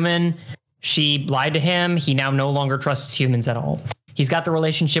normal human. She lied to him. He now no longer trusts humans at all. He's got the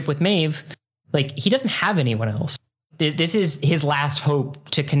relationship with Maeve. He doesn't have anyone else. This is his last hope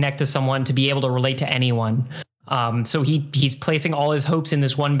to connect to someone, to be able to relate to anyone. So he's placing all his hopes in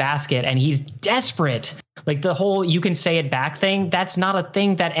this one basket, and he's desperate. Like the whole "you can say it back" thing, that's not a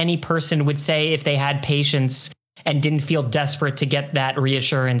thing that any person would say if they had patience and didn't feel desperate to get that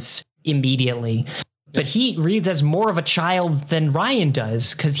reassurance immediately. But he reads as more of a child than Ryan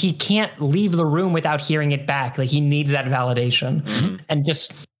does, because he can't leave the room without hearing it back. Like, he needs that validation. Mm-hmm. And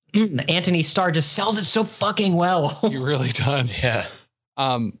just Anthony Starr just sells it so fucking well. He really does. Yeah.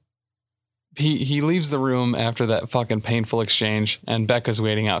 He leaves the room after that fucking painful exchange, and Becca's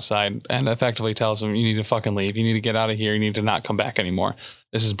waiting outside and effectively tells him, you need to fucking leave. You need to get out of here. You need to not come back anymore.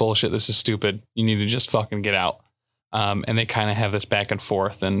 This is bullshit. This is stupid. You need to just fucking get out. And they kind of have this back and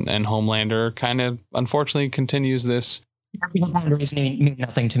forth, and Homelander kind of unfortunately continues this. Boundaries mean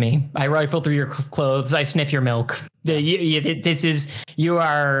nothing to me. I rifle through your clothes. I sniff your milk. You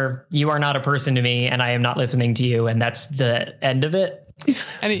are not a person to me, and I am not listening to you. And that's the end of it.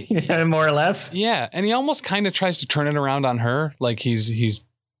 And he, more or less. Yeah. And he almost kind of tries to turn it around on her. Like he's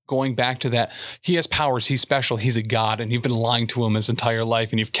going back to that. He has powers. He's special. He's a god. And you've been lying to him his entire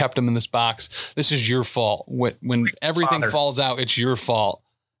life, and you've kept him in this box. This is your fault. When everything falls out, it's your fault.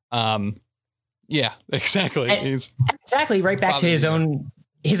 Yeah, exactly. Exactly. Right back to his own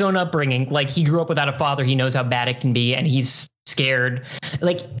upbringing. Like, he grew up without a father. He knows how bad it can be, and he's scared.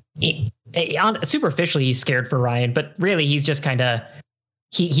 Like, superficially, he's scared for Ryan, but really, he's just kind of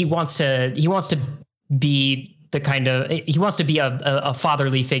he wants to be the kind of he wants to be a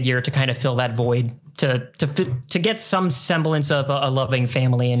fatherly figure to kind of fill that void, to get some semblance of a loving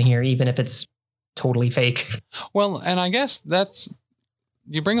family in here, even if it's totally fake. Well, and I guess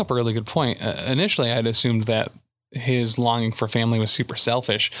you bring up a really good point. Initially, I'd assumed that his longing for family was super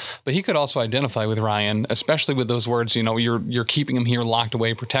selfish, but he could also identify with Ryan, especially with those words, you're keeping him here locked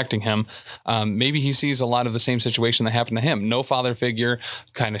away, protecting him. Maybe he sees a lot of the same situation that happened to him. No father figure,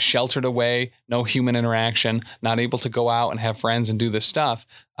 kind of sheltered away, no human interaction, not able to go out and have friends and do this stuff.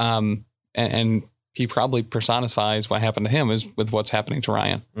 And he probably personifies what happened to him with what's happening to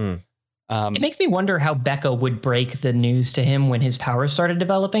Ryan. It makes me wonder how Becca would break the news to him when his powers started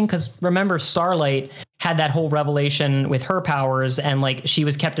developing. Because remember, Starlight had that whole revelation with her powers, and she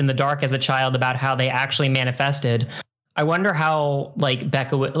was kept in the dark as a child about how they actually manifested. I wonder how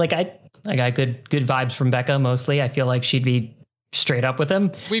Becca would I got good vibes from Becca mostly. I feel like she'd be straight up with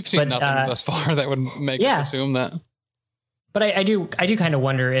him. We've seen nothing thus far that would make us assume that. But I do kind of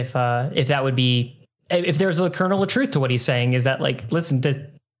wonder if that would be, if there's a kernel of truth to what he's saying, is that listen,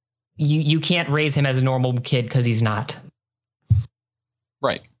 you can't raise him as a normal kid because he's not.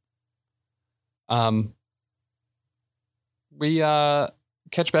 Right. We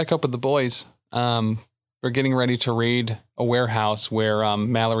catch back up with the boys. We're getting ready to raid a warehouse where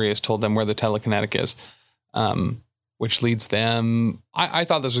Mallory has told them where the telekinetic is. which leads them. I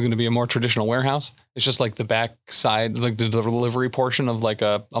thought this was going to be a more traditional warehouse. It's just like the back side, like the delivery portion of like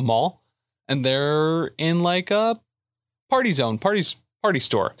a mall. And they're in like a party zone, party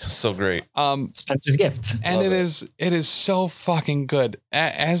store. So great. Spencer's Gifts. And it is so fucking good.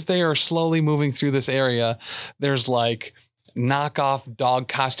 As they are slowly moving through this area, there's like knockoff dog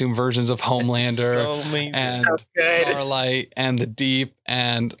costume versions of Homelander and Starlight and the Deep.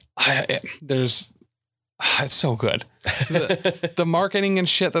 And it's so good. The marketing and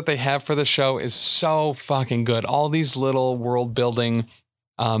shit that they have for the show is so fucking good. All these little world building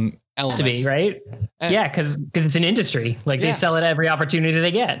elements. To be right. Yeah. Cause it's an industry. Like they sell it every opportunity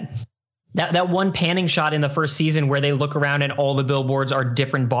they get. That one panning shot in the first season where they look around and all the billboards are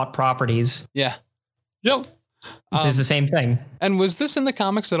different bought properties. Yeah. Yep. This is the same thing. And was this in the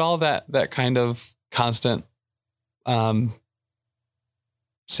comics at all? That kind of constant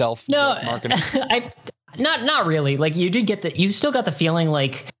self marketing? Not really. Like you still got the feeling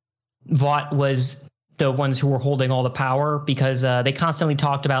like Vought was the ones who were holding all the power because they constantly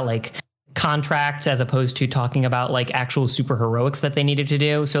talked about like contracts as opposed to talking about like actual superheroics that they needed to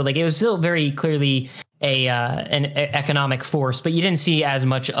do. So like it was still very clearly an economic force, but you didn't see as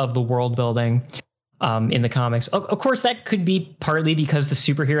much of the world building in the comics. Of course, that could be partly because the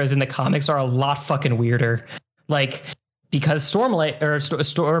superheroes in the comics are a lot fucking weirder. Like because Stormfront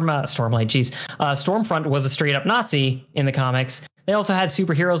was a straight up Nazi in the comics. They also had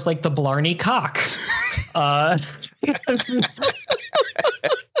superheroes like the Blarney Cock.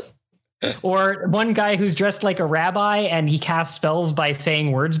 Or one guy who's dressed like a rabbi and he casts spells by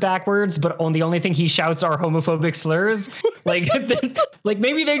saying words backwards, but the only thing he shouts are homophobic slurs. Like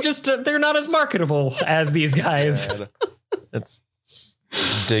maybe they're not as marketable as these guys. It's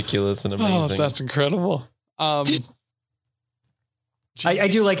ridiculous and amazing. Oh, that's incredible. I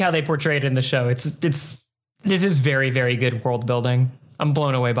do like how they portray it in the show. This is very, very good world building. I'm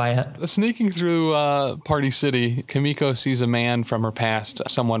blown away by it. Sneaking through Party City, Kimiko sees a man from her past,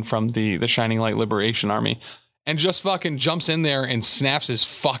 someone from the Shining Light Liberation Army, and just fucking jumps in there and snaps his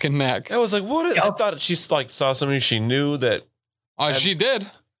fucking neck. I was like, what? I thought she like saw somebody she knew that. She did.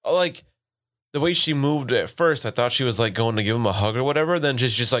 Like the way she moved at first, I thought she was like going to give him a hug or whatever. Then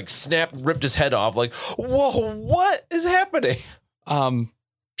just like snapped, ripped his head off. Like, whoa, what is happening?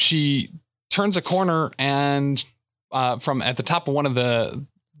 She turns a corner and from at the top of one of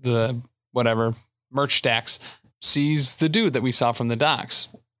the whatever merch stacks sees the dude that we saw from the docks,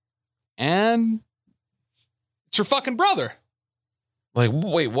 and it's her fucking brother. Like,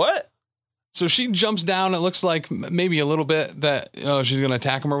 wait, what? So she jumps down. It looks like maybe a little bit that she's gonna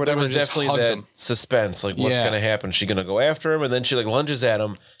attack him or whatever. There was definitely hugs that him. Suspense, like what's gonna happen? She's gonna go after him, and then she like lunges at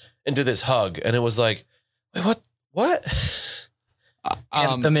him into this hug, and it was like, wait, what?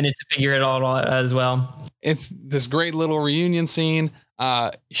 A minute to figure it all out as well. It's this great little reunion scene.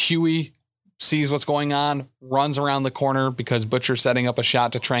 Huey sees what's going on, runs around the corner because Butcher's setting up a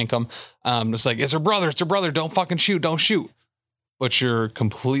shot to trank him. It's like, it's her brother. Don't fucking shoot. Don't shoot. Butcher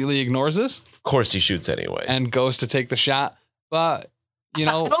completely ignores this. Of course he shoots anyway. And goes to take the shot. But, I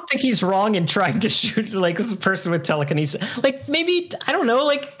don't think he's wrong in trying to shoot like this person with telekinesis. Like maybe, I don't know,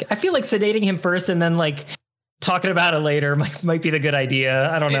 like I feel like sedating him first and then like talking about it later might be the good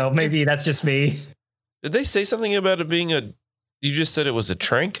idea. I don't know. Maybe that's just me. Did they say something about it being you just said it was a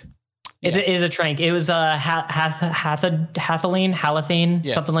trank? It is a trank. It was a halothane,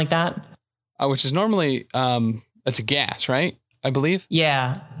 yes. Something like that. Which is normally, it's a gas, right? I believe.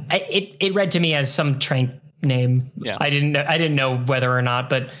 Yeah. It read to me as some trank name. Yeah. I didn't know whether or not,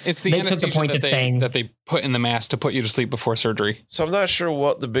 but it's the they took the point of saying that they put in the mask to put you to sleep before surgery. So I'm not sure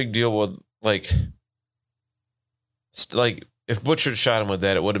what the big deal was. Like if Butcher shot him with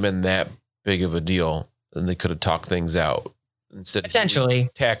that, it would have been that big of a deal, and they could have talked things out. Instead, potentially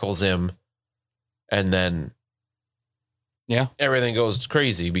tackles him, and then everything goes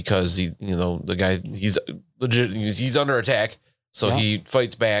crazy because the guy he's legit, he's under attack, so he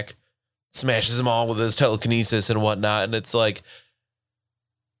fights back, smashes them all with his telekinesis and whatnot, and it's like,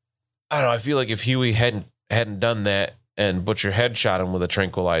 I don't know. I feel like if Huey hadn't done that and Butcher had shot him with a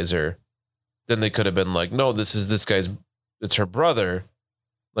tranquilizer, then they could have been like, no, it's her brother.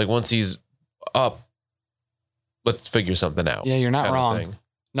 Like once he's up, let's figure something out. Yeah, you're not wrong.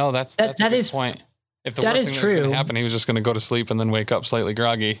 No, that's a good point. If the worst thing that was going to happen, he was just going to go to sleep and then wake up slightly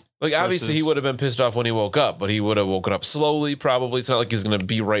groggy. Like obviously he would have been pissed off when he woke up, but he would have woken up slowly. Probably it's not like he's going to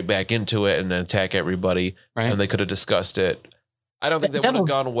be right back into it and then attack everybody. Right. And they could have discussed it. I don't think that would have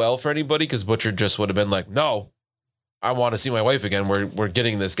gone well for anybody because Butcher just would have been like, no, I want to see my wife again. We're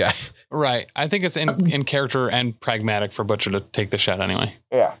getting this guy. Right. I think it's in character and pragmatic for Butcher to take the shot anyway.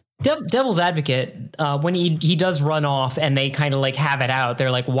 Yeah. devil's advocate, when he does run off and they kind of like have it out,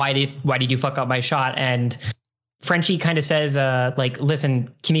 they're like, why did you fuck up my shot? And Frenchie kind of says, like,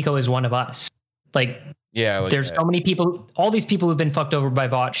 listen, Kimiko is one of us. Like, yeah, like there's so many people, all these people who've been fucked over by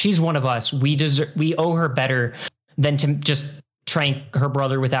Vought. She's one of us. We owe her better than to just trank her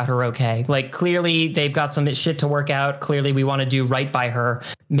brother without her okay. Like, clearly they've got some shit to work out. Clearly we want to do right by her.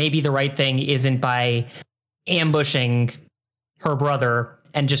 Maybe the right thing isn't by ambushing her brother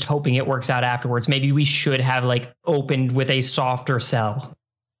and just hoping it works out afterwards. Maybe we should have like opened with a softer sell.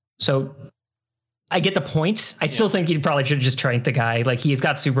 So I get the point. I still think he probably should have just trained the guy. Like, he's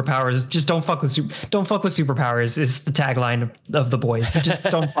got superpowers. Just don't fuck with superpowers is the tagline of the boys. Just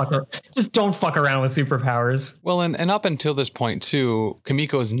don't fuck around with superpowers. Well, and up until this point too,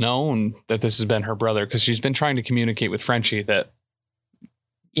 Kimiko's known that this has been her brother because she's been trying to communicate with Frenchie that.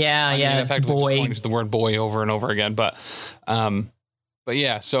 Yeah, in fact, boy. Just pointing to the word boy over and over again, but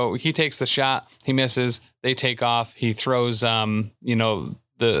yeah. So he takes the shot. He misses. They take off. He throws, the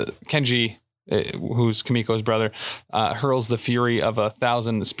Kenji, who's Kimiko's brother, hurls the fury of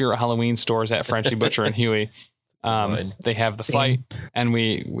 1,000 Spirit Halloween stores at Frenchie, Butcher, and Huey. They have the fight, and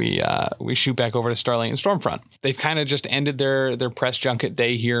we shoot back over to Starlight and Stormfront. They've kind of just ended their press junket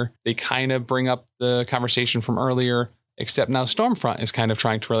day here. They kind of bring up the conversation from earlier, except now Stormfront is kind of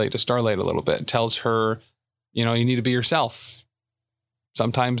trying to relate to Starlight a little bit. Tells her, you need to be yourself.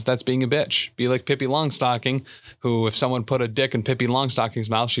 Sometimes that's being a bitch. Be like Pippi Longstocking, who, if someone put a dick in Pippi Longstocking's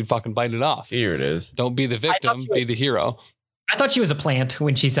mouth, she'd fucking bite it off. Here it is. Don't be the victim, be the hero. I thought she was a plant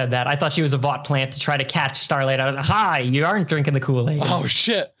when she said that. I thought she was a Vought plant to try to catch Starlight. I was like, hi, you aren't drinking the Kool-Aid. Oh,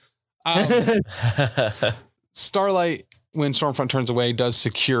 shit. Starlight, when Stormfront turns away, does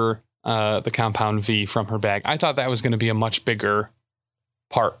secure the compound V from her bag. I thought that was going to be a much bigger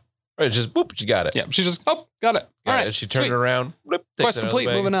part. Right, just boop, she got it. Yeah, she just got it. All right, she turned around. Blip, quest complete.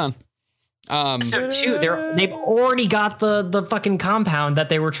 Moving on. So too, they've already got the fucking compound that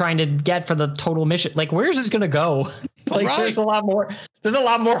they were trying to get for the total mission. Like, where's this gonna go? Like, right. There's a lot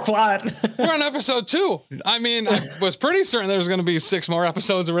more plot. We're on episode 2. I mean, I was pretty certain there was going to be 6 more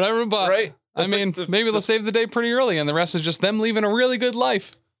episodes or whatever, but right. Maybe they'll save the day pretty early, and the rest is just them living a really good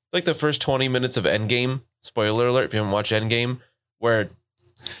life. Like the first 20 minutes of Endgame. Spoiler alert! If you haven't watched Endgame, where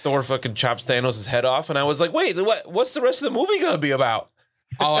Thor fucking chops Thanos' head off, and I was like, wait, what's the rest of the movie gonna be about?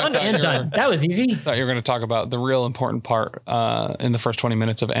 Oh, done. That was easy. I thought you were going to talk about the real important part in the first 20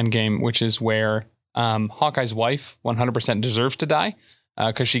 minutes of Endgame, which is where Hawkeye's wife 100% deserves to die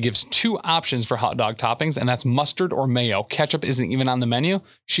because she gives 2 options for hot dog toppings, and that's mustard or mayo. Ketchup isn't even on the menu.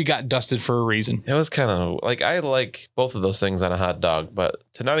 She got dusted for a reason. It was kind of like, I like both of those things on a hot dog, but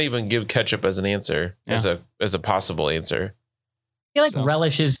to not even give ketchup as an answer, as a possible answer. I feel like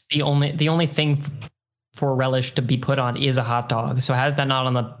relish is the only thing for relish to be put on is a hot dog. So how is that not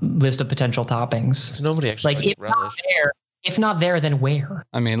on the list of potential toppings? Because nobody actually likes relish. If not there, then where?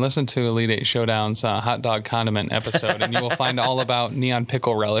 I mean, listen to Elite 8 Showdown's hot dog condiment episode, and you will find all about neon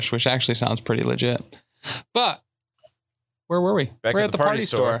pickle relish, which actually sounds pretty legit. But where were we? We're at the party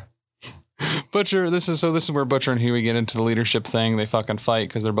store. Butcher, this is where Butcher and Huey get into the leadership thing. They fucking fight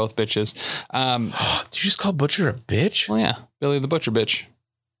because they're both bitches. Did you just call Butcher a bitch? Well, yeah. Billy the Butcher bitch.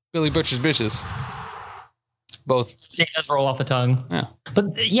 Billy Butcher's bitches. Both. It does roll off the tongue. Yeah.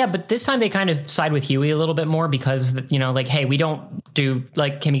 But this time they kind of side with Huey a little bit more because, like, hey, we don't do,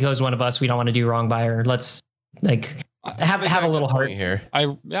 like, Kimiko's one of us. We don't want to do wrong by her. Let's, like, have a little heart here.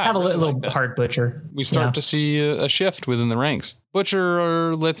 Have a little heart, Butcher. We start to see a shift within the ranks.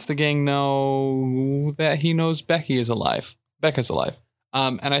 Butcher lets the gang know that he knows Becca's alive.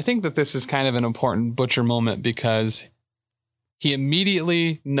 And I think that this is kind of an important Butcher moment because he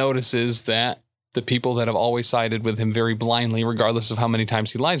immediately notices that the people that have always sided with him very blindly, regardless of how many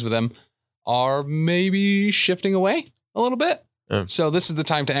times he lies with them, are maybe shifting away a little bit. So this is the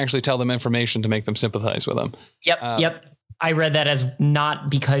time to actually tell them information to make them sympathize with him. Yep. I read that as not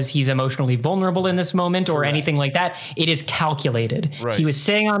because he's emotionally vulnerable in this moment or anything like that. It is calculated. Right. He was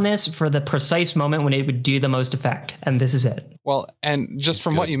sitting on this for the precise moment when it would do the most effect. And this is it. Well, and just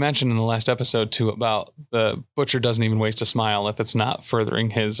from what you mentioned in the last episode too, about the Butcher doesn't even waste a smile if it's not furthering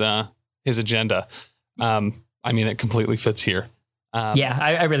his agenda. I mean, it completely fits here.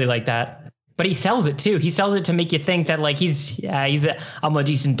 I really like that. But he sells it too. He sells it to make you think that, like, I'm a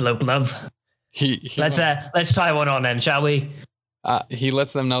decent bloke, love. Let's try one on then, shall we? He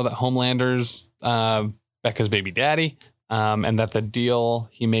lets them know that Homelander's Becca's baby daddy, and that the deal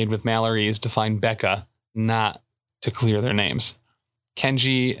he made with Mallory is to find Becca, not to clear their names.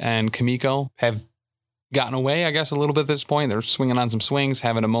 Kenji and Kimiko have gotten away, I guess, a little bit at this point. They're swinging on some swings,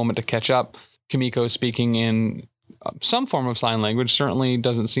 having a moment to catch up. Kimiko speaking in some form of sign language. Certainly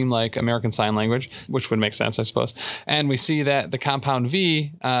doesn't seem like American Sign Language, which would make sense, I suppose. And we see that the compound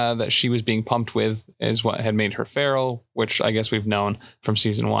V that she was being pumped with is what had made her feral, which I guess we've known from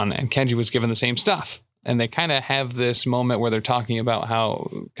season 1. And Kenji was given the same stuff. And they kind of have this moment where they're talking about how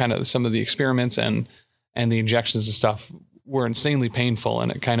kind of some of the experiments and the injections and stuff were insanely painful,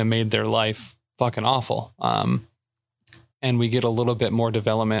 and it kind of made their life fucking awful. And we get a little bit more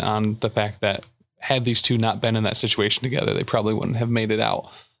development on the fact that had these two not been in that situation together, they probably wouldn't have made it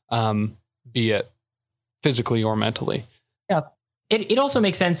out, be it physically or mentally. Yeah. It also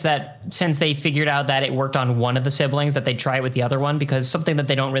makes sense that since they figured out that it worked on one of the siblings, that they try it with the other one, because something that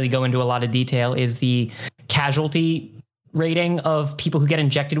they don't really go into a lot of detail is the casualty rating of people who get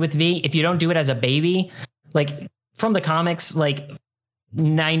injected with V. If you don't do it as a baby, like from the comics, like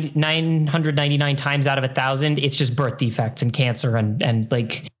 999 times out of 1,000, it's just birth defects and cancer and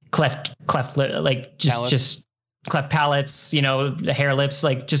like cleft like just cleft palates, hair lips,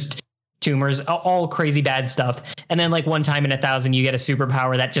 like just tumors, all crazy bad stuff. And then like one time in 1,000, you get a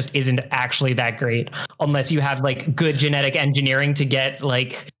superpower that just isn't actually that great, unless you have like good genetic engineering to get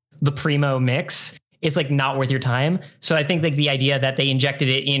like the primo mix. It's like not worth your time. So I think like the idea that they injected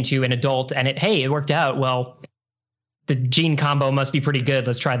it into an adult and it worked out. Well, the gene combo must be pretty good.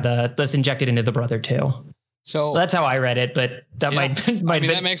 Let's inject it into the brother too. So that's how I read it, but that might have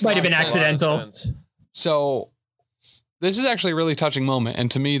been accidental. So this is actually a really touching moment,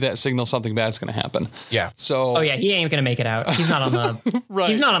 and to me, that signals something bad's going to happen. Yeah. So. Oh yeah, he ain't going to make it out. He's not on the. Right.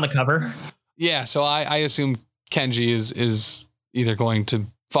 He's not on the cover. Yeah. So I assume Kenji is either going to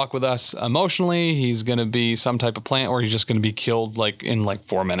fuck with us emotionally. He's going to be some type of plant, or he's just going to be killed like in like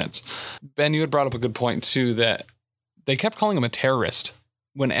 4 minutes. Ben, you had brought up a good point too, that they kept calling him a terrorist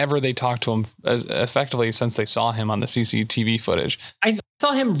whenever they talked to him, as effectively since they saw him on the CCTV footage. I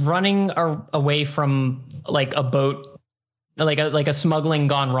saw him running away from like a boat, like a smuggling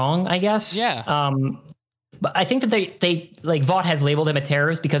gone wrong, I guess. Yeah. But I think that they like Vought has labeled him a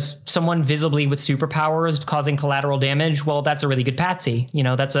terrorist because someone visibly with superpowers causing collateral damage. Well, that's a really good patsy.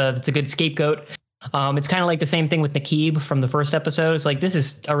 That's a good scapegoat. It's kind of like the same thing with Nakib from the first episode. It's like, this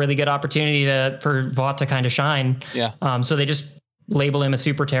is a really good opportunity for Vought to kind of shine. Yeah. So they just label him a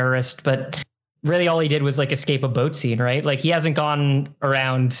super terrorist, but really all he did was like escape a boat scene, right? Like he hasn't gone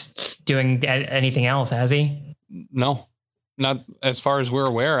around doing anything else, has he? No, not as far as we're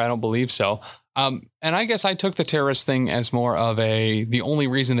aware. I don't believe so. And I guess I took the terrorist thing as more of the only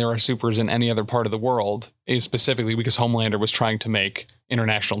reason there are supers in any other part of the world is specifically because Homelander was trying to make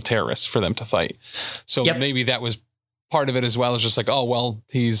international terrorists for them to fight. So maybe that was part of it as well, as just like, oh, well,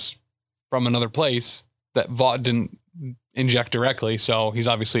 he's from another place that Vought didn't inject directly. So he's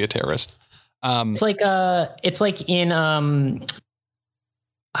obviously a terrorist. It's like in, oh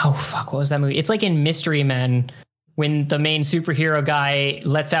fuck, what was that movie? It's like in Mystery Men, when the main superhero guy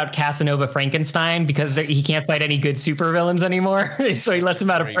lets out Casanova Frankenstein because he can't fight any good supervillains anymore. So he lets him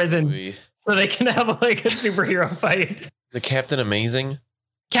out of prison so they can have like a superhero fight. Is it Captain Amazing?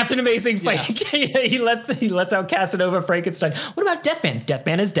 Captain Amazing fight. Yes. he lets out Casanova Frankenstein. What about Deathman?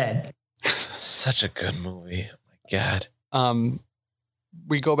 Deathman is dead. Such a good movie. Oh my God.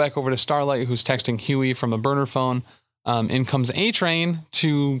 We go back over to Starlight, who's texting Huey from a burner phone. In comes A-Train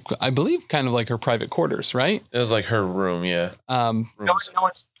to, I believe, kind of like her private quarters, right? It was like her room, yeah. No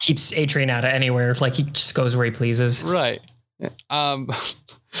one keeps A-Train out of anywhere. Like he just goes where he pleases. Right. And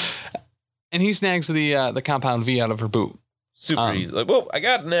he snags the compound V out of her boot. Super easy. Like, whoa, I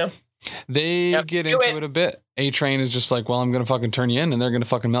got it now. They get into it a bit. A-Train is just like, well, I'm going to fucking turn you in and they're going to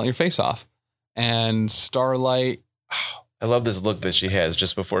fucking melt your face off. And Starlight... I love this look that she has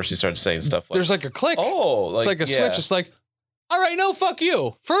just before she starts saying stuff like, there's like a click. Oh, it's like a switch. It's like, all right, no, fuck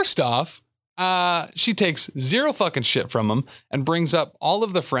you. First off, she takes zero fucking shit from him and brings up all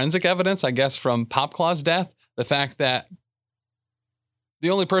of the forensic evidence, I guess, from Popclaw's death. The fact that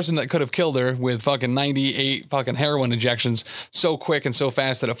the only person that could have killed her with fucking 98 fucking heroin injections so quick and so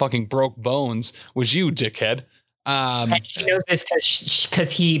fast that it fucking broke bones was you, dickhead. And she knows this because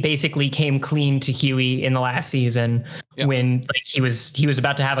he basically came clean to Huey in the last season when like he was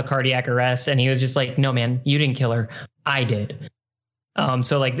about to have a cardiac arrest, and he was just like, no man, you didn't kill her, I did.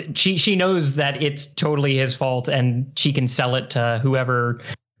 So like she knows that it's totally his fault, and she can sell it to whoever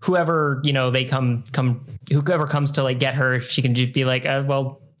they whoever comes to like get her. She can just be like,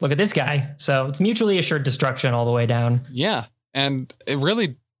 well, look at this guy. So it's mutually assured destruction all the way down. Yeah, and it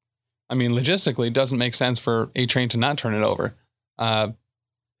really, I mean, logistically, it doesn't make sense for A-Train to not turn it over.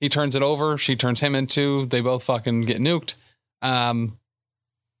 He turns it over. She turns him into. They both fucking get nuked.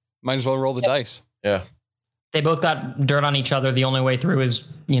 Might as well roll the dice. Yeah. They both got dirt on each other. The only way through is,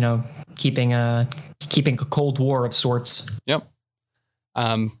 keeping a Cold War of sorts. Yep.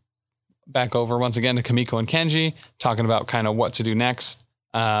 Back over once again to Kimiko and Kenji, talking about kind of what to do next.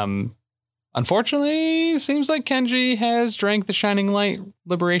 Unfortunately, seems like Kenji has drank the Shining Light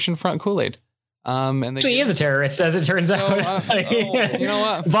Liberation Front Kool-Aid. And he is a terrorist, as it turns out. You know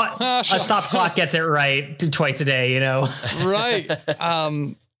what? But a stop clock gets it right twice a day, Right.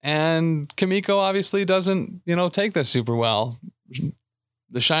 And Kimiko obviously doesn't, take this super well.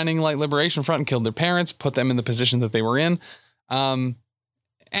 The Shining Light Liberation Front killed their parents, put them in the position that they were in. And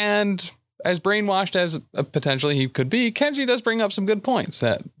as brainwashed as potentially he could be, Kenji does bring up some good points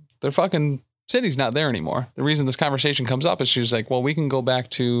that their fucking city's not there anymore. The reason this conversation comes up is she's like, well, we can go back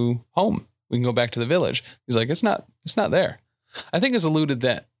to home. We can go back to the village. He's like, it's not there. I think it's alluded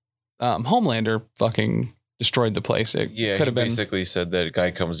that Homelander fucking destroyed the place. It could have been basically said that a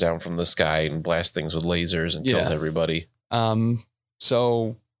guy comes down from the sky and blasts things with lasers and kills everybody.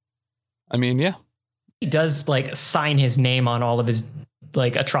 So, I mean, yeah. He does sign his name on all of his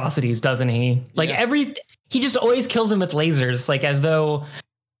atrocities, doesn't he? He just always kills them with lasers, as though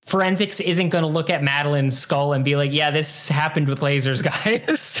forensics isn't going to look at Madeline's skull and be like, yeah, this happened with lasers,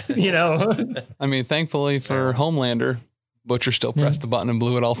 guys. I mean, thankfully for Homelander, Butcher still pressed the button and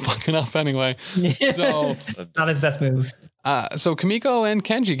blew it all fucking up anyway. So not his best move. So Kimiko and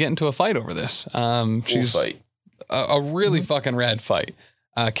Kenji get into a fight over this. She's fight. A really fucking rad fight.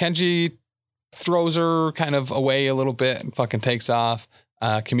 Kenji throws her kind of away a little bit and fucking takes off.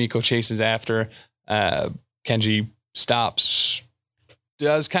 Kimiko chases after. Kenji stops,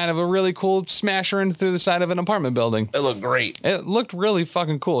 does kind of a really cool smash her in through the side of an apartment building. It looked great. It looked really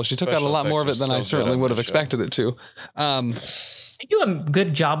fucking cool. She took out a lot more of it than I certainly would have expected it to. They do a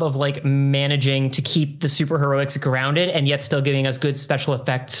good job of managing to keep the superheroics grounded and yet still giving us good special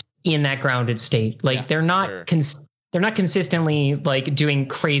effects in that grounded state. They're not they're not consistently doing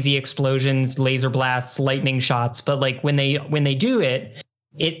crazy explosions, laser blasts, lightning shots, but when they do it,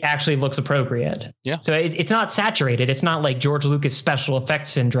 it actually looks appropriate. Yeah. So it's not saturated. It's not like George Lucas special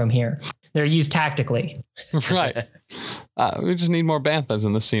effects syndrome here. They're used tactically. Right. We just need more banthas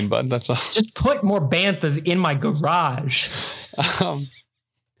in the scene, bud. That's all. Just put more banthas in my garage.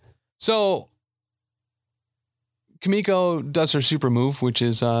 So Kimiko does her super move, which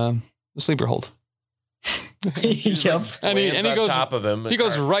is the sleeper hold. Yep. And he goes top of him. He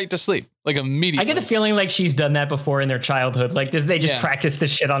goes right to sleep, immediately. I get the feeling she's done that before in their childhood. They just practice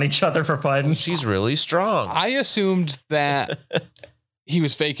this shit on each other for fun. She's really strong. I assumed that he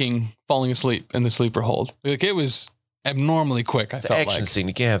was faking falling asleep in the sleeper hold. It was abnormally quick. It's an action scene.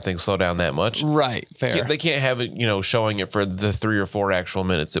 You can't have things slow down that much. Right. Fair. They can't have it, showing it for the 3 or 4 actual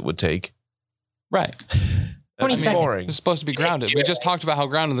minutes it would take. Right. 20 seconds. Boring. It's supposed to be grounded. We just talked about how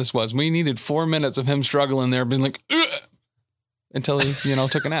grounded this was. We needed 4 minutes of him struggling there, being like, ugh, until he,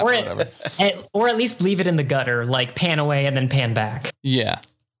 took a nap or whatever. Or at least leave it in the gutter, pan away and then pan back. Yeah.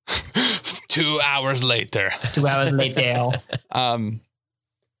 2 hours later. 2 hours later.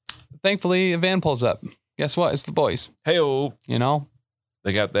 Thankfully, a van pulls up. Guess what? It's the boys. Hey-o.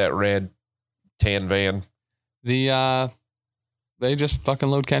 They got that red tan van. They just fucking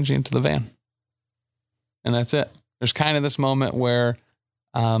load Kenji into the van. And that's it. There's kind of this moment where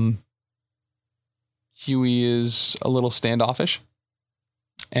Huey is a little standoffish.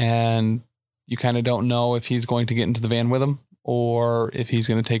 And you kind of don't know if he's going to get into the van with him or if he's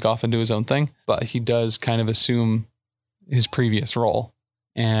going to take off and do his own thing. But he does kind of assume his previous role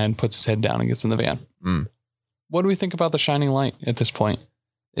and puts his head down and gets in the van. What do we think about the Shining Light at this point?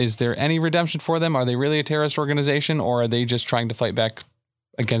 Is there any redemption for them? Are they really a terrorist organization, or are they just trying to fight back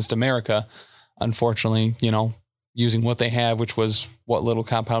against America? Unfortunately, using what they have, which was what little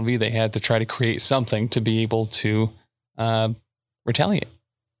Compound V they had to try to create something to be able to retaliate.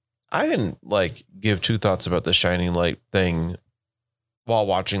 I didn't give 2 thoughts about the Shining Light thing while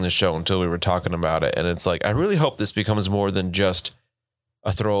watching the show until we were talking about it. And it's I really hope this becomes more than just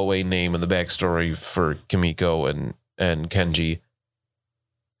a throwaway name in the backstory for Kimiko and Kenji.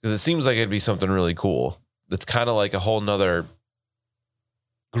 Because it seems like it'd be something really cool. It's kind of like a whole nother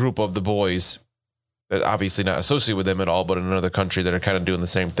group of the boys that obviously not associated with them at all, but in another country that are kind of doing the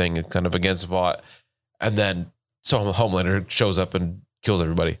same thing and kind of against Vought. And then Homelander shows up and kills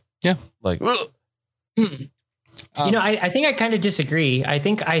everybody. Yeah. I think I kind of disagree.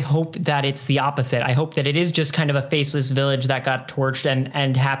 I hope that it's the opposite. I hope that it is just kind of a faceless village that got torched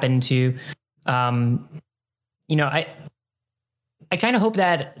and happened to, I kind of hope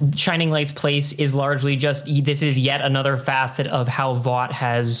that Shining Light's place is largely just, this is yet another facet of how Vought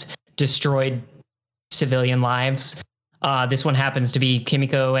has destroyed civilian lives. This one happens to be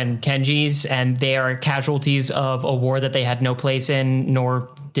Kimiko and Kenji's, and they are casualties of a war that they had no place in, nor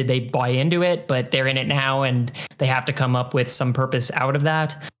did they buy into it, but they're in it now, and they have to come up with some purpose out of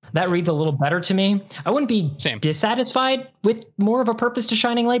that. That reads a little better to me. I wouldn't be dissatisfied with more of a purpose to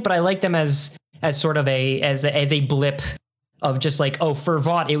Shining Light, but I like them as sort of as a blip of just like, oh, for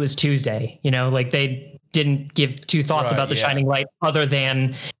Vought, it was Tuesday. You know, like they didn't give two thoughts about the Shining Light other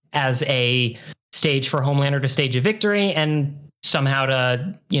than as a stage for Homelander to stage a victory and somehow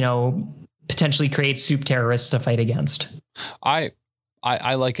to, you know, potentially create soup terrorists to fight against. I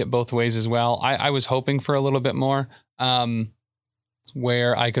like it both ways as well. I was hoping for a little bit more,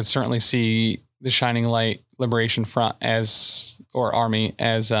 where I could certainly see the Shining Light Liberation Front or Army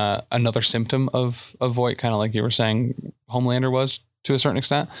as another symptom of Vought, kind of like you were saying Homelander was to a certain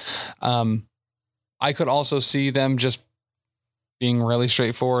extent. I could also see them just being really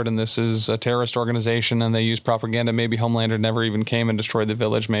straightforward, and this is a terrorist organization and they use propaganda. Maybe Homelander never even came and destroyed the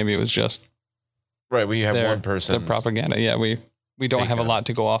village. Maybe it was just right. We have one person. The propaganda. Yeah, we don't have a lot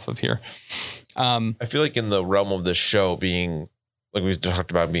to go off of here. I feel like in the realm of this show being, like we talked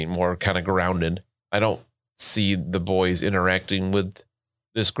about, being more kind of grounded, I don't see the boys interacting with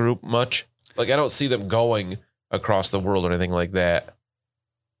this group much. Like I don't see them going across the world or anything like that,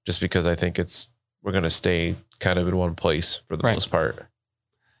 just because I think we're going to stay kind of in one place for the most part.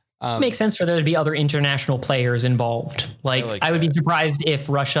 Makes sense for there to be other international players involved. I would be surprised if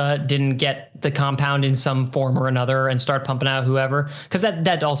Russia didn't get the compound in some form or another and start pumping out whoever, because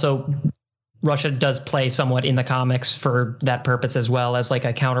that also, Russia does play somewhat in the comics for that purpose as well, as like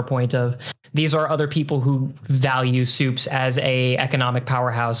a counterpoint of these are other people who value soups as a economic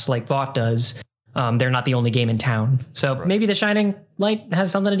powerhouse like Vought does. They're not the only game in town. So maybe the Shining Light has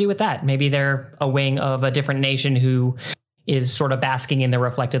something to do with that. Maybe they're a wing of a different nation who is sort of basking in the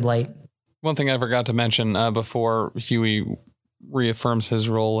reflected light. One thing I forgot to mention before Huey reaffirms his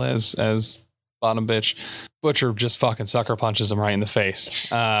role as bottom bitch, Butcher just fucking sucker punches him right in the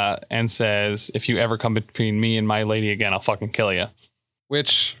face and says, if you ever come between me and my lady again, I'll fucking kill you.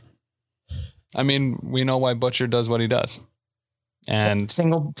 Which, I mean, we know why Butcher does what he does. And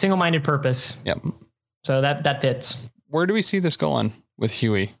single-minded purpose. Yep. So that fits. Where do we see this going with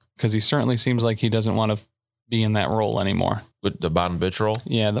Huey? Because he certainly seems like he doesn't want to be in that role anymore. With the bottom bitch role?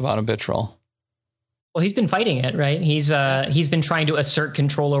 Yeah, the bottom bitch role. Well, he's been fighting it, right? He's been trying to assert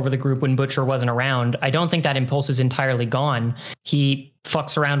control over the group when Butcher wasn't around. I don't think that impulse is entirely gone. He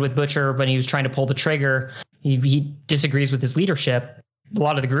fucks around with Butcher when he was trying to pull the trigger. He disagrees with his leadership. A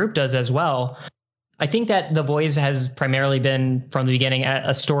lot of the group does as well. I think that The Boys has primarily been, from the beginning,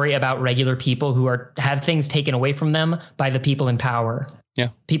 a story about regular people who have things taken away from them by the people in power. Yeah.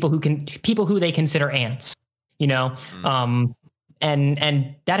 People who they consider ants, you know?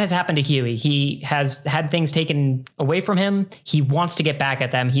 And that has happened to Huey. He has had things taken away from him. He wants to get back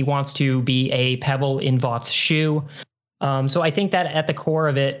at them. He wants to be a pebble in Vaught's shoe. So I think that at the core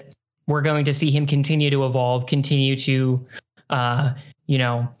of it, we're going to see him continue to evolve, continue to,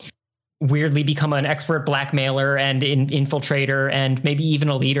 weirdly become an expert blackmailer and infiltrator and maybe even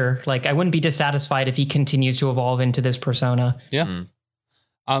a leader. Like, I wouldn't be dissatisfied if he continues to evolve into this persona. Yeah.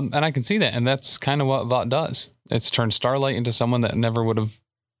 And I can see that. And that's kind of what Vought does. It's turned Starlight into someone that never would have,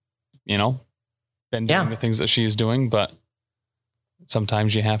 been doing the things that she is doing. But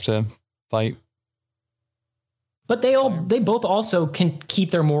sometimes you have to fight. But they both also can keep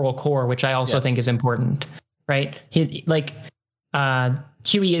their moral core, which I also think is important, right?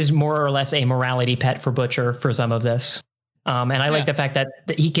 Huey is more or less a morality pet for Butcher for some of this. And I like the fact that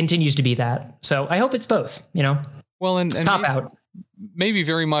he continues to be that. So I hope it's both, Well, and cop out. Maybe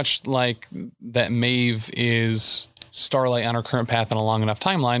very much like that Maeve is Starlight on her current path in a long enough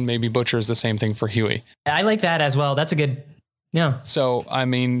timeline. Maybe Butcher is the same thing for Huey. I like that as well. That's a good, So, I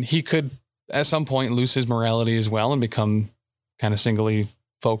mean, he could at some point lose his morality as well and become kind of singly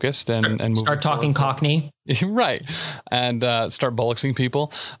focused and start talking Cockney. Right. And start bullocking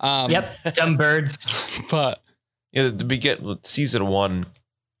people. Yep. Dumb birds. But season 1,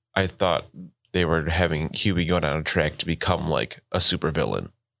 I thought they were having Huey go down a track to become like a supervillain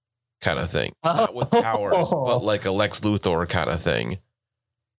kind of thing. Not with powers, but like a Lex Luthor kind of thing.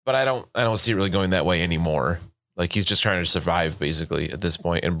 But I don't see it really going that way anymore. Like, he's just trying to survive basically at this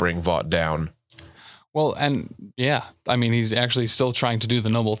point and bring Vought down. Well, and I mean, he's actually still trying to do the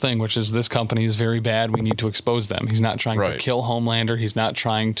noble thing, which is this company is very bad. We need to expose them. He's not trying to kill Homelander. He's not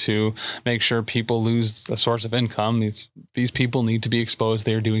trying to make sure people lose a source of income. These people need to be exposed.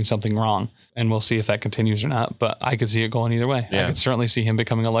 They're doing something wrong. And we'll see if that continues or not. But I could see it going either way. Yeah. I could certainly see him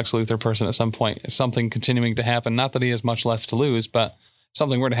becoming a Lex Luthor person at some point. Something continuing to happen. Not that he has much left to lose, but if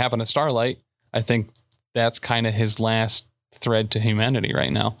something were to happen to Starlight, I think that's kind of his last thread to humanity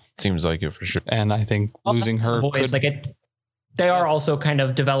right now. Seems like it for sure. And I think losing her they are also kind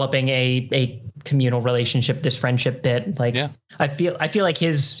of developing a communal relationship, this friendship bit. Like, yeah. I feel like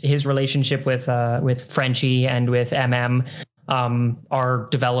his relationship with Frenchie and with are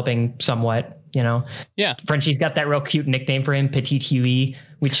developing somewhat. You know, yeah. Frenchie's got that real cute nickname for him, Petite Huey,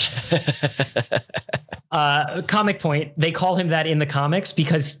 which comic point. They call him that in the comics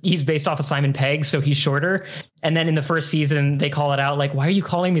because he's based off of Simon Pegg, so he's shorter. And then in the first season, they call it out like, "Why are you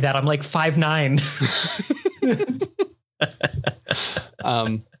calling me that? I'm like 5'9".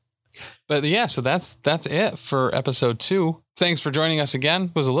 But yeah, so that's it for episode 2. Thanks for joining us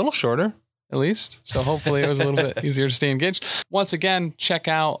again. It was a little shorter, at least. So hopefully it was a little bit easier to stay engaged. Once again, check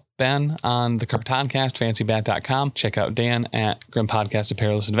out Ben on the Cartoncast, fancybat.com. Check out Dan at Grim Podcast, A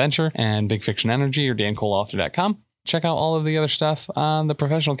Perilous Adventure, and Big Fiction Energy, or dancoleauthor.com. Check out all of the other stuff on the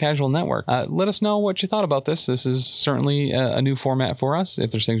Professional Casual Network. Let us know what you thought about this. This is certainly a new format for us. If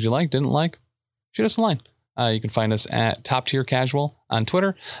there's things you like, didn't like, shoot us a line. You can find us at Top Tier Casual on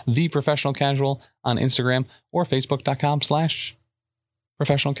Twitter, The Professional Casual on Instagram, or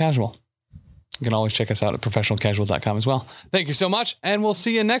Facebook.com/Professional Casual. You can always check us out at professionalcasual.com as well. Thank you so much, and we'll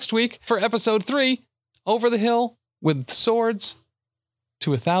see you next week for episode 3, Over the Hill with Swords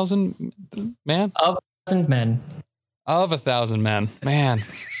to 1,000 Men. Of 1,000 men. Of 1,000 men. Man,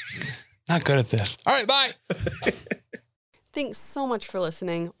 not good at this. All right, bye. Thanks so much for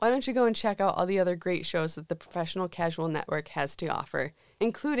listening. Why don't you go and check out all the other great shows that the Professional Casual Network has to offer,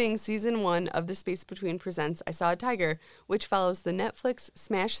 including Season 1 of The Space Between presents I Saw a Tiger, which follows the Netflix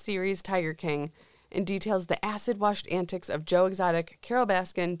smash series Tiger King and details the acid-washed antics of Joe Exotic, Carol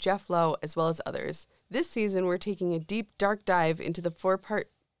Baskin, Jeff Lowe, as well as others. This season, we're taking a deep, dark dive into the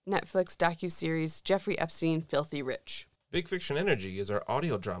 4-part Netflix docuseries Jeffrey Epstein, Filthy Rich. Big Fiction Energy is our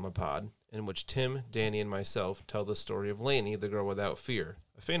audio drama pod in which Tim, Danny, and myself tell the story of Lainey, the Girl Without Fear,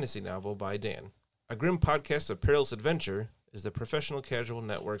 a fantasy novel by Dan. A Grim Podcast of Perilous Adventure is the Professional Casual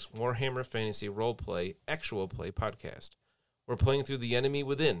Network's Warhammer Fantasy Roleplay Actual Play podcast. We're playing through The Enemy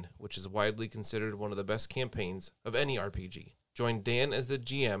Within, which is widely considered one of the best campaigns of any RPG. Join Dan as the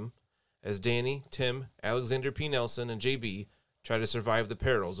GM, as Danny, Tim, Alexander P. Nelson, and JB try to survive the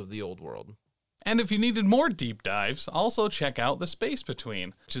perils of the old world. And if you needed more deep dives, also check out The Space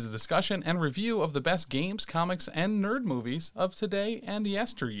Between, which is a discussion and review of the best games, comics, and nerd movies of today and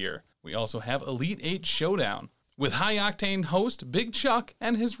yesteryear. We also have Elite 8 Showdown, with high-octane host Big Chuck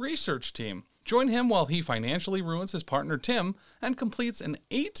and his research team. Join him while he financially ruins his partner Tim and completes an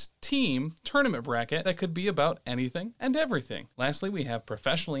 8-team tournament bracket that could be about anything and everything. Lastly, we have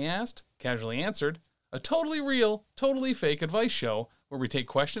Professionally Asked, Casually Answered, a totally real, totally fake advice show where we take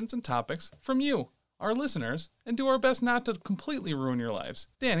questions and topics from you, our listeners, and do our best not to completely ruin your lives.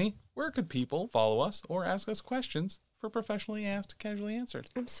 Danny, where could people follow us or ask us questions for Professionally Asked, Casually Answered?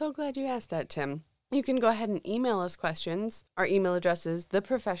 I'm so glad you asked that, Tim. You can go ahead and email us questions. Our email address is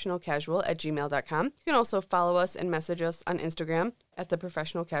theprofessionalcasual@gmail.com. You can also follow us and message us on Instagram at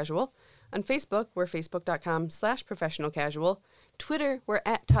theprofessionalcasual. On Facebook, we're facebook.com/professionalcasual. Twitter, we're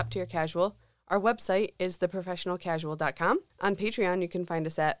at Top Tier Casual. Our website is theprofessionalcasual.com. On Patreon, you can find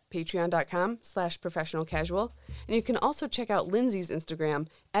us at patreon.com/professionalcasual. And you can also check out Lindsay's Instagram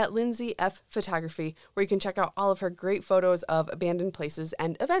at Lindsay F Photography, where you can check out all of her great photos of abandoned places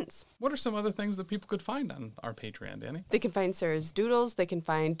and events. What are some other things that people could find on our Patreon, Danny? They can find Sarah's doodles. They can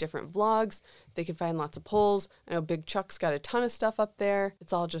find different vlogs. They can find lots of polls. I know Big Chuck's got a ton of stuff up there.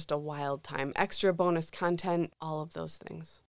 It's all just a wild time. Extra bonus content, all of those things.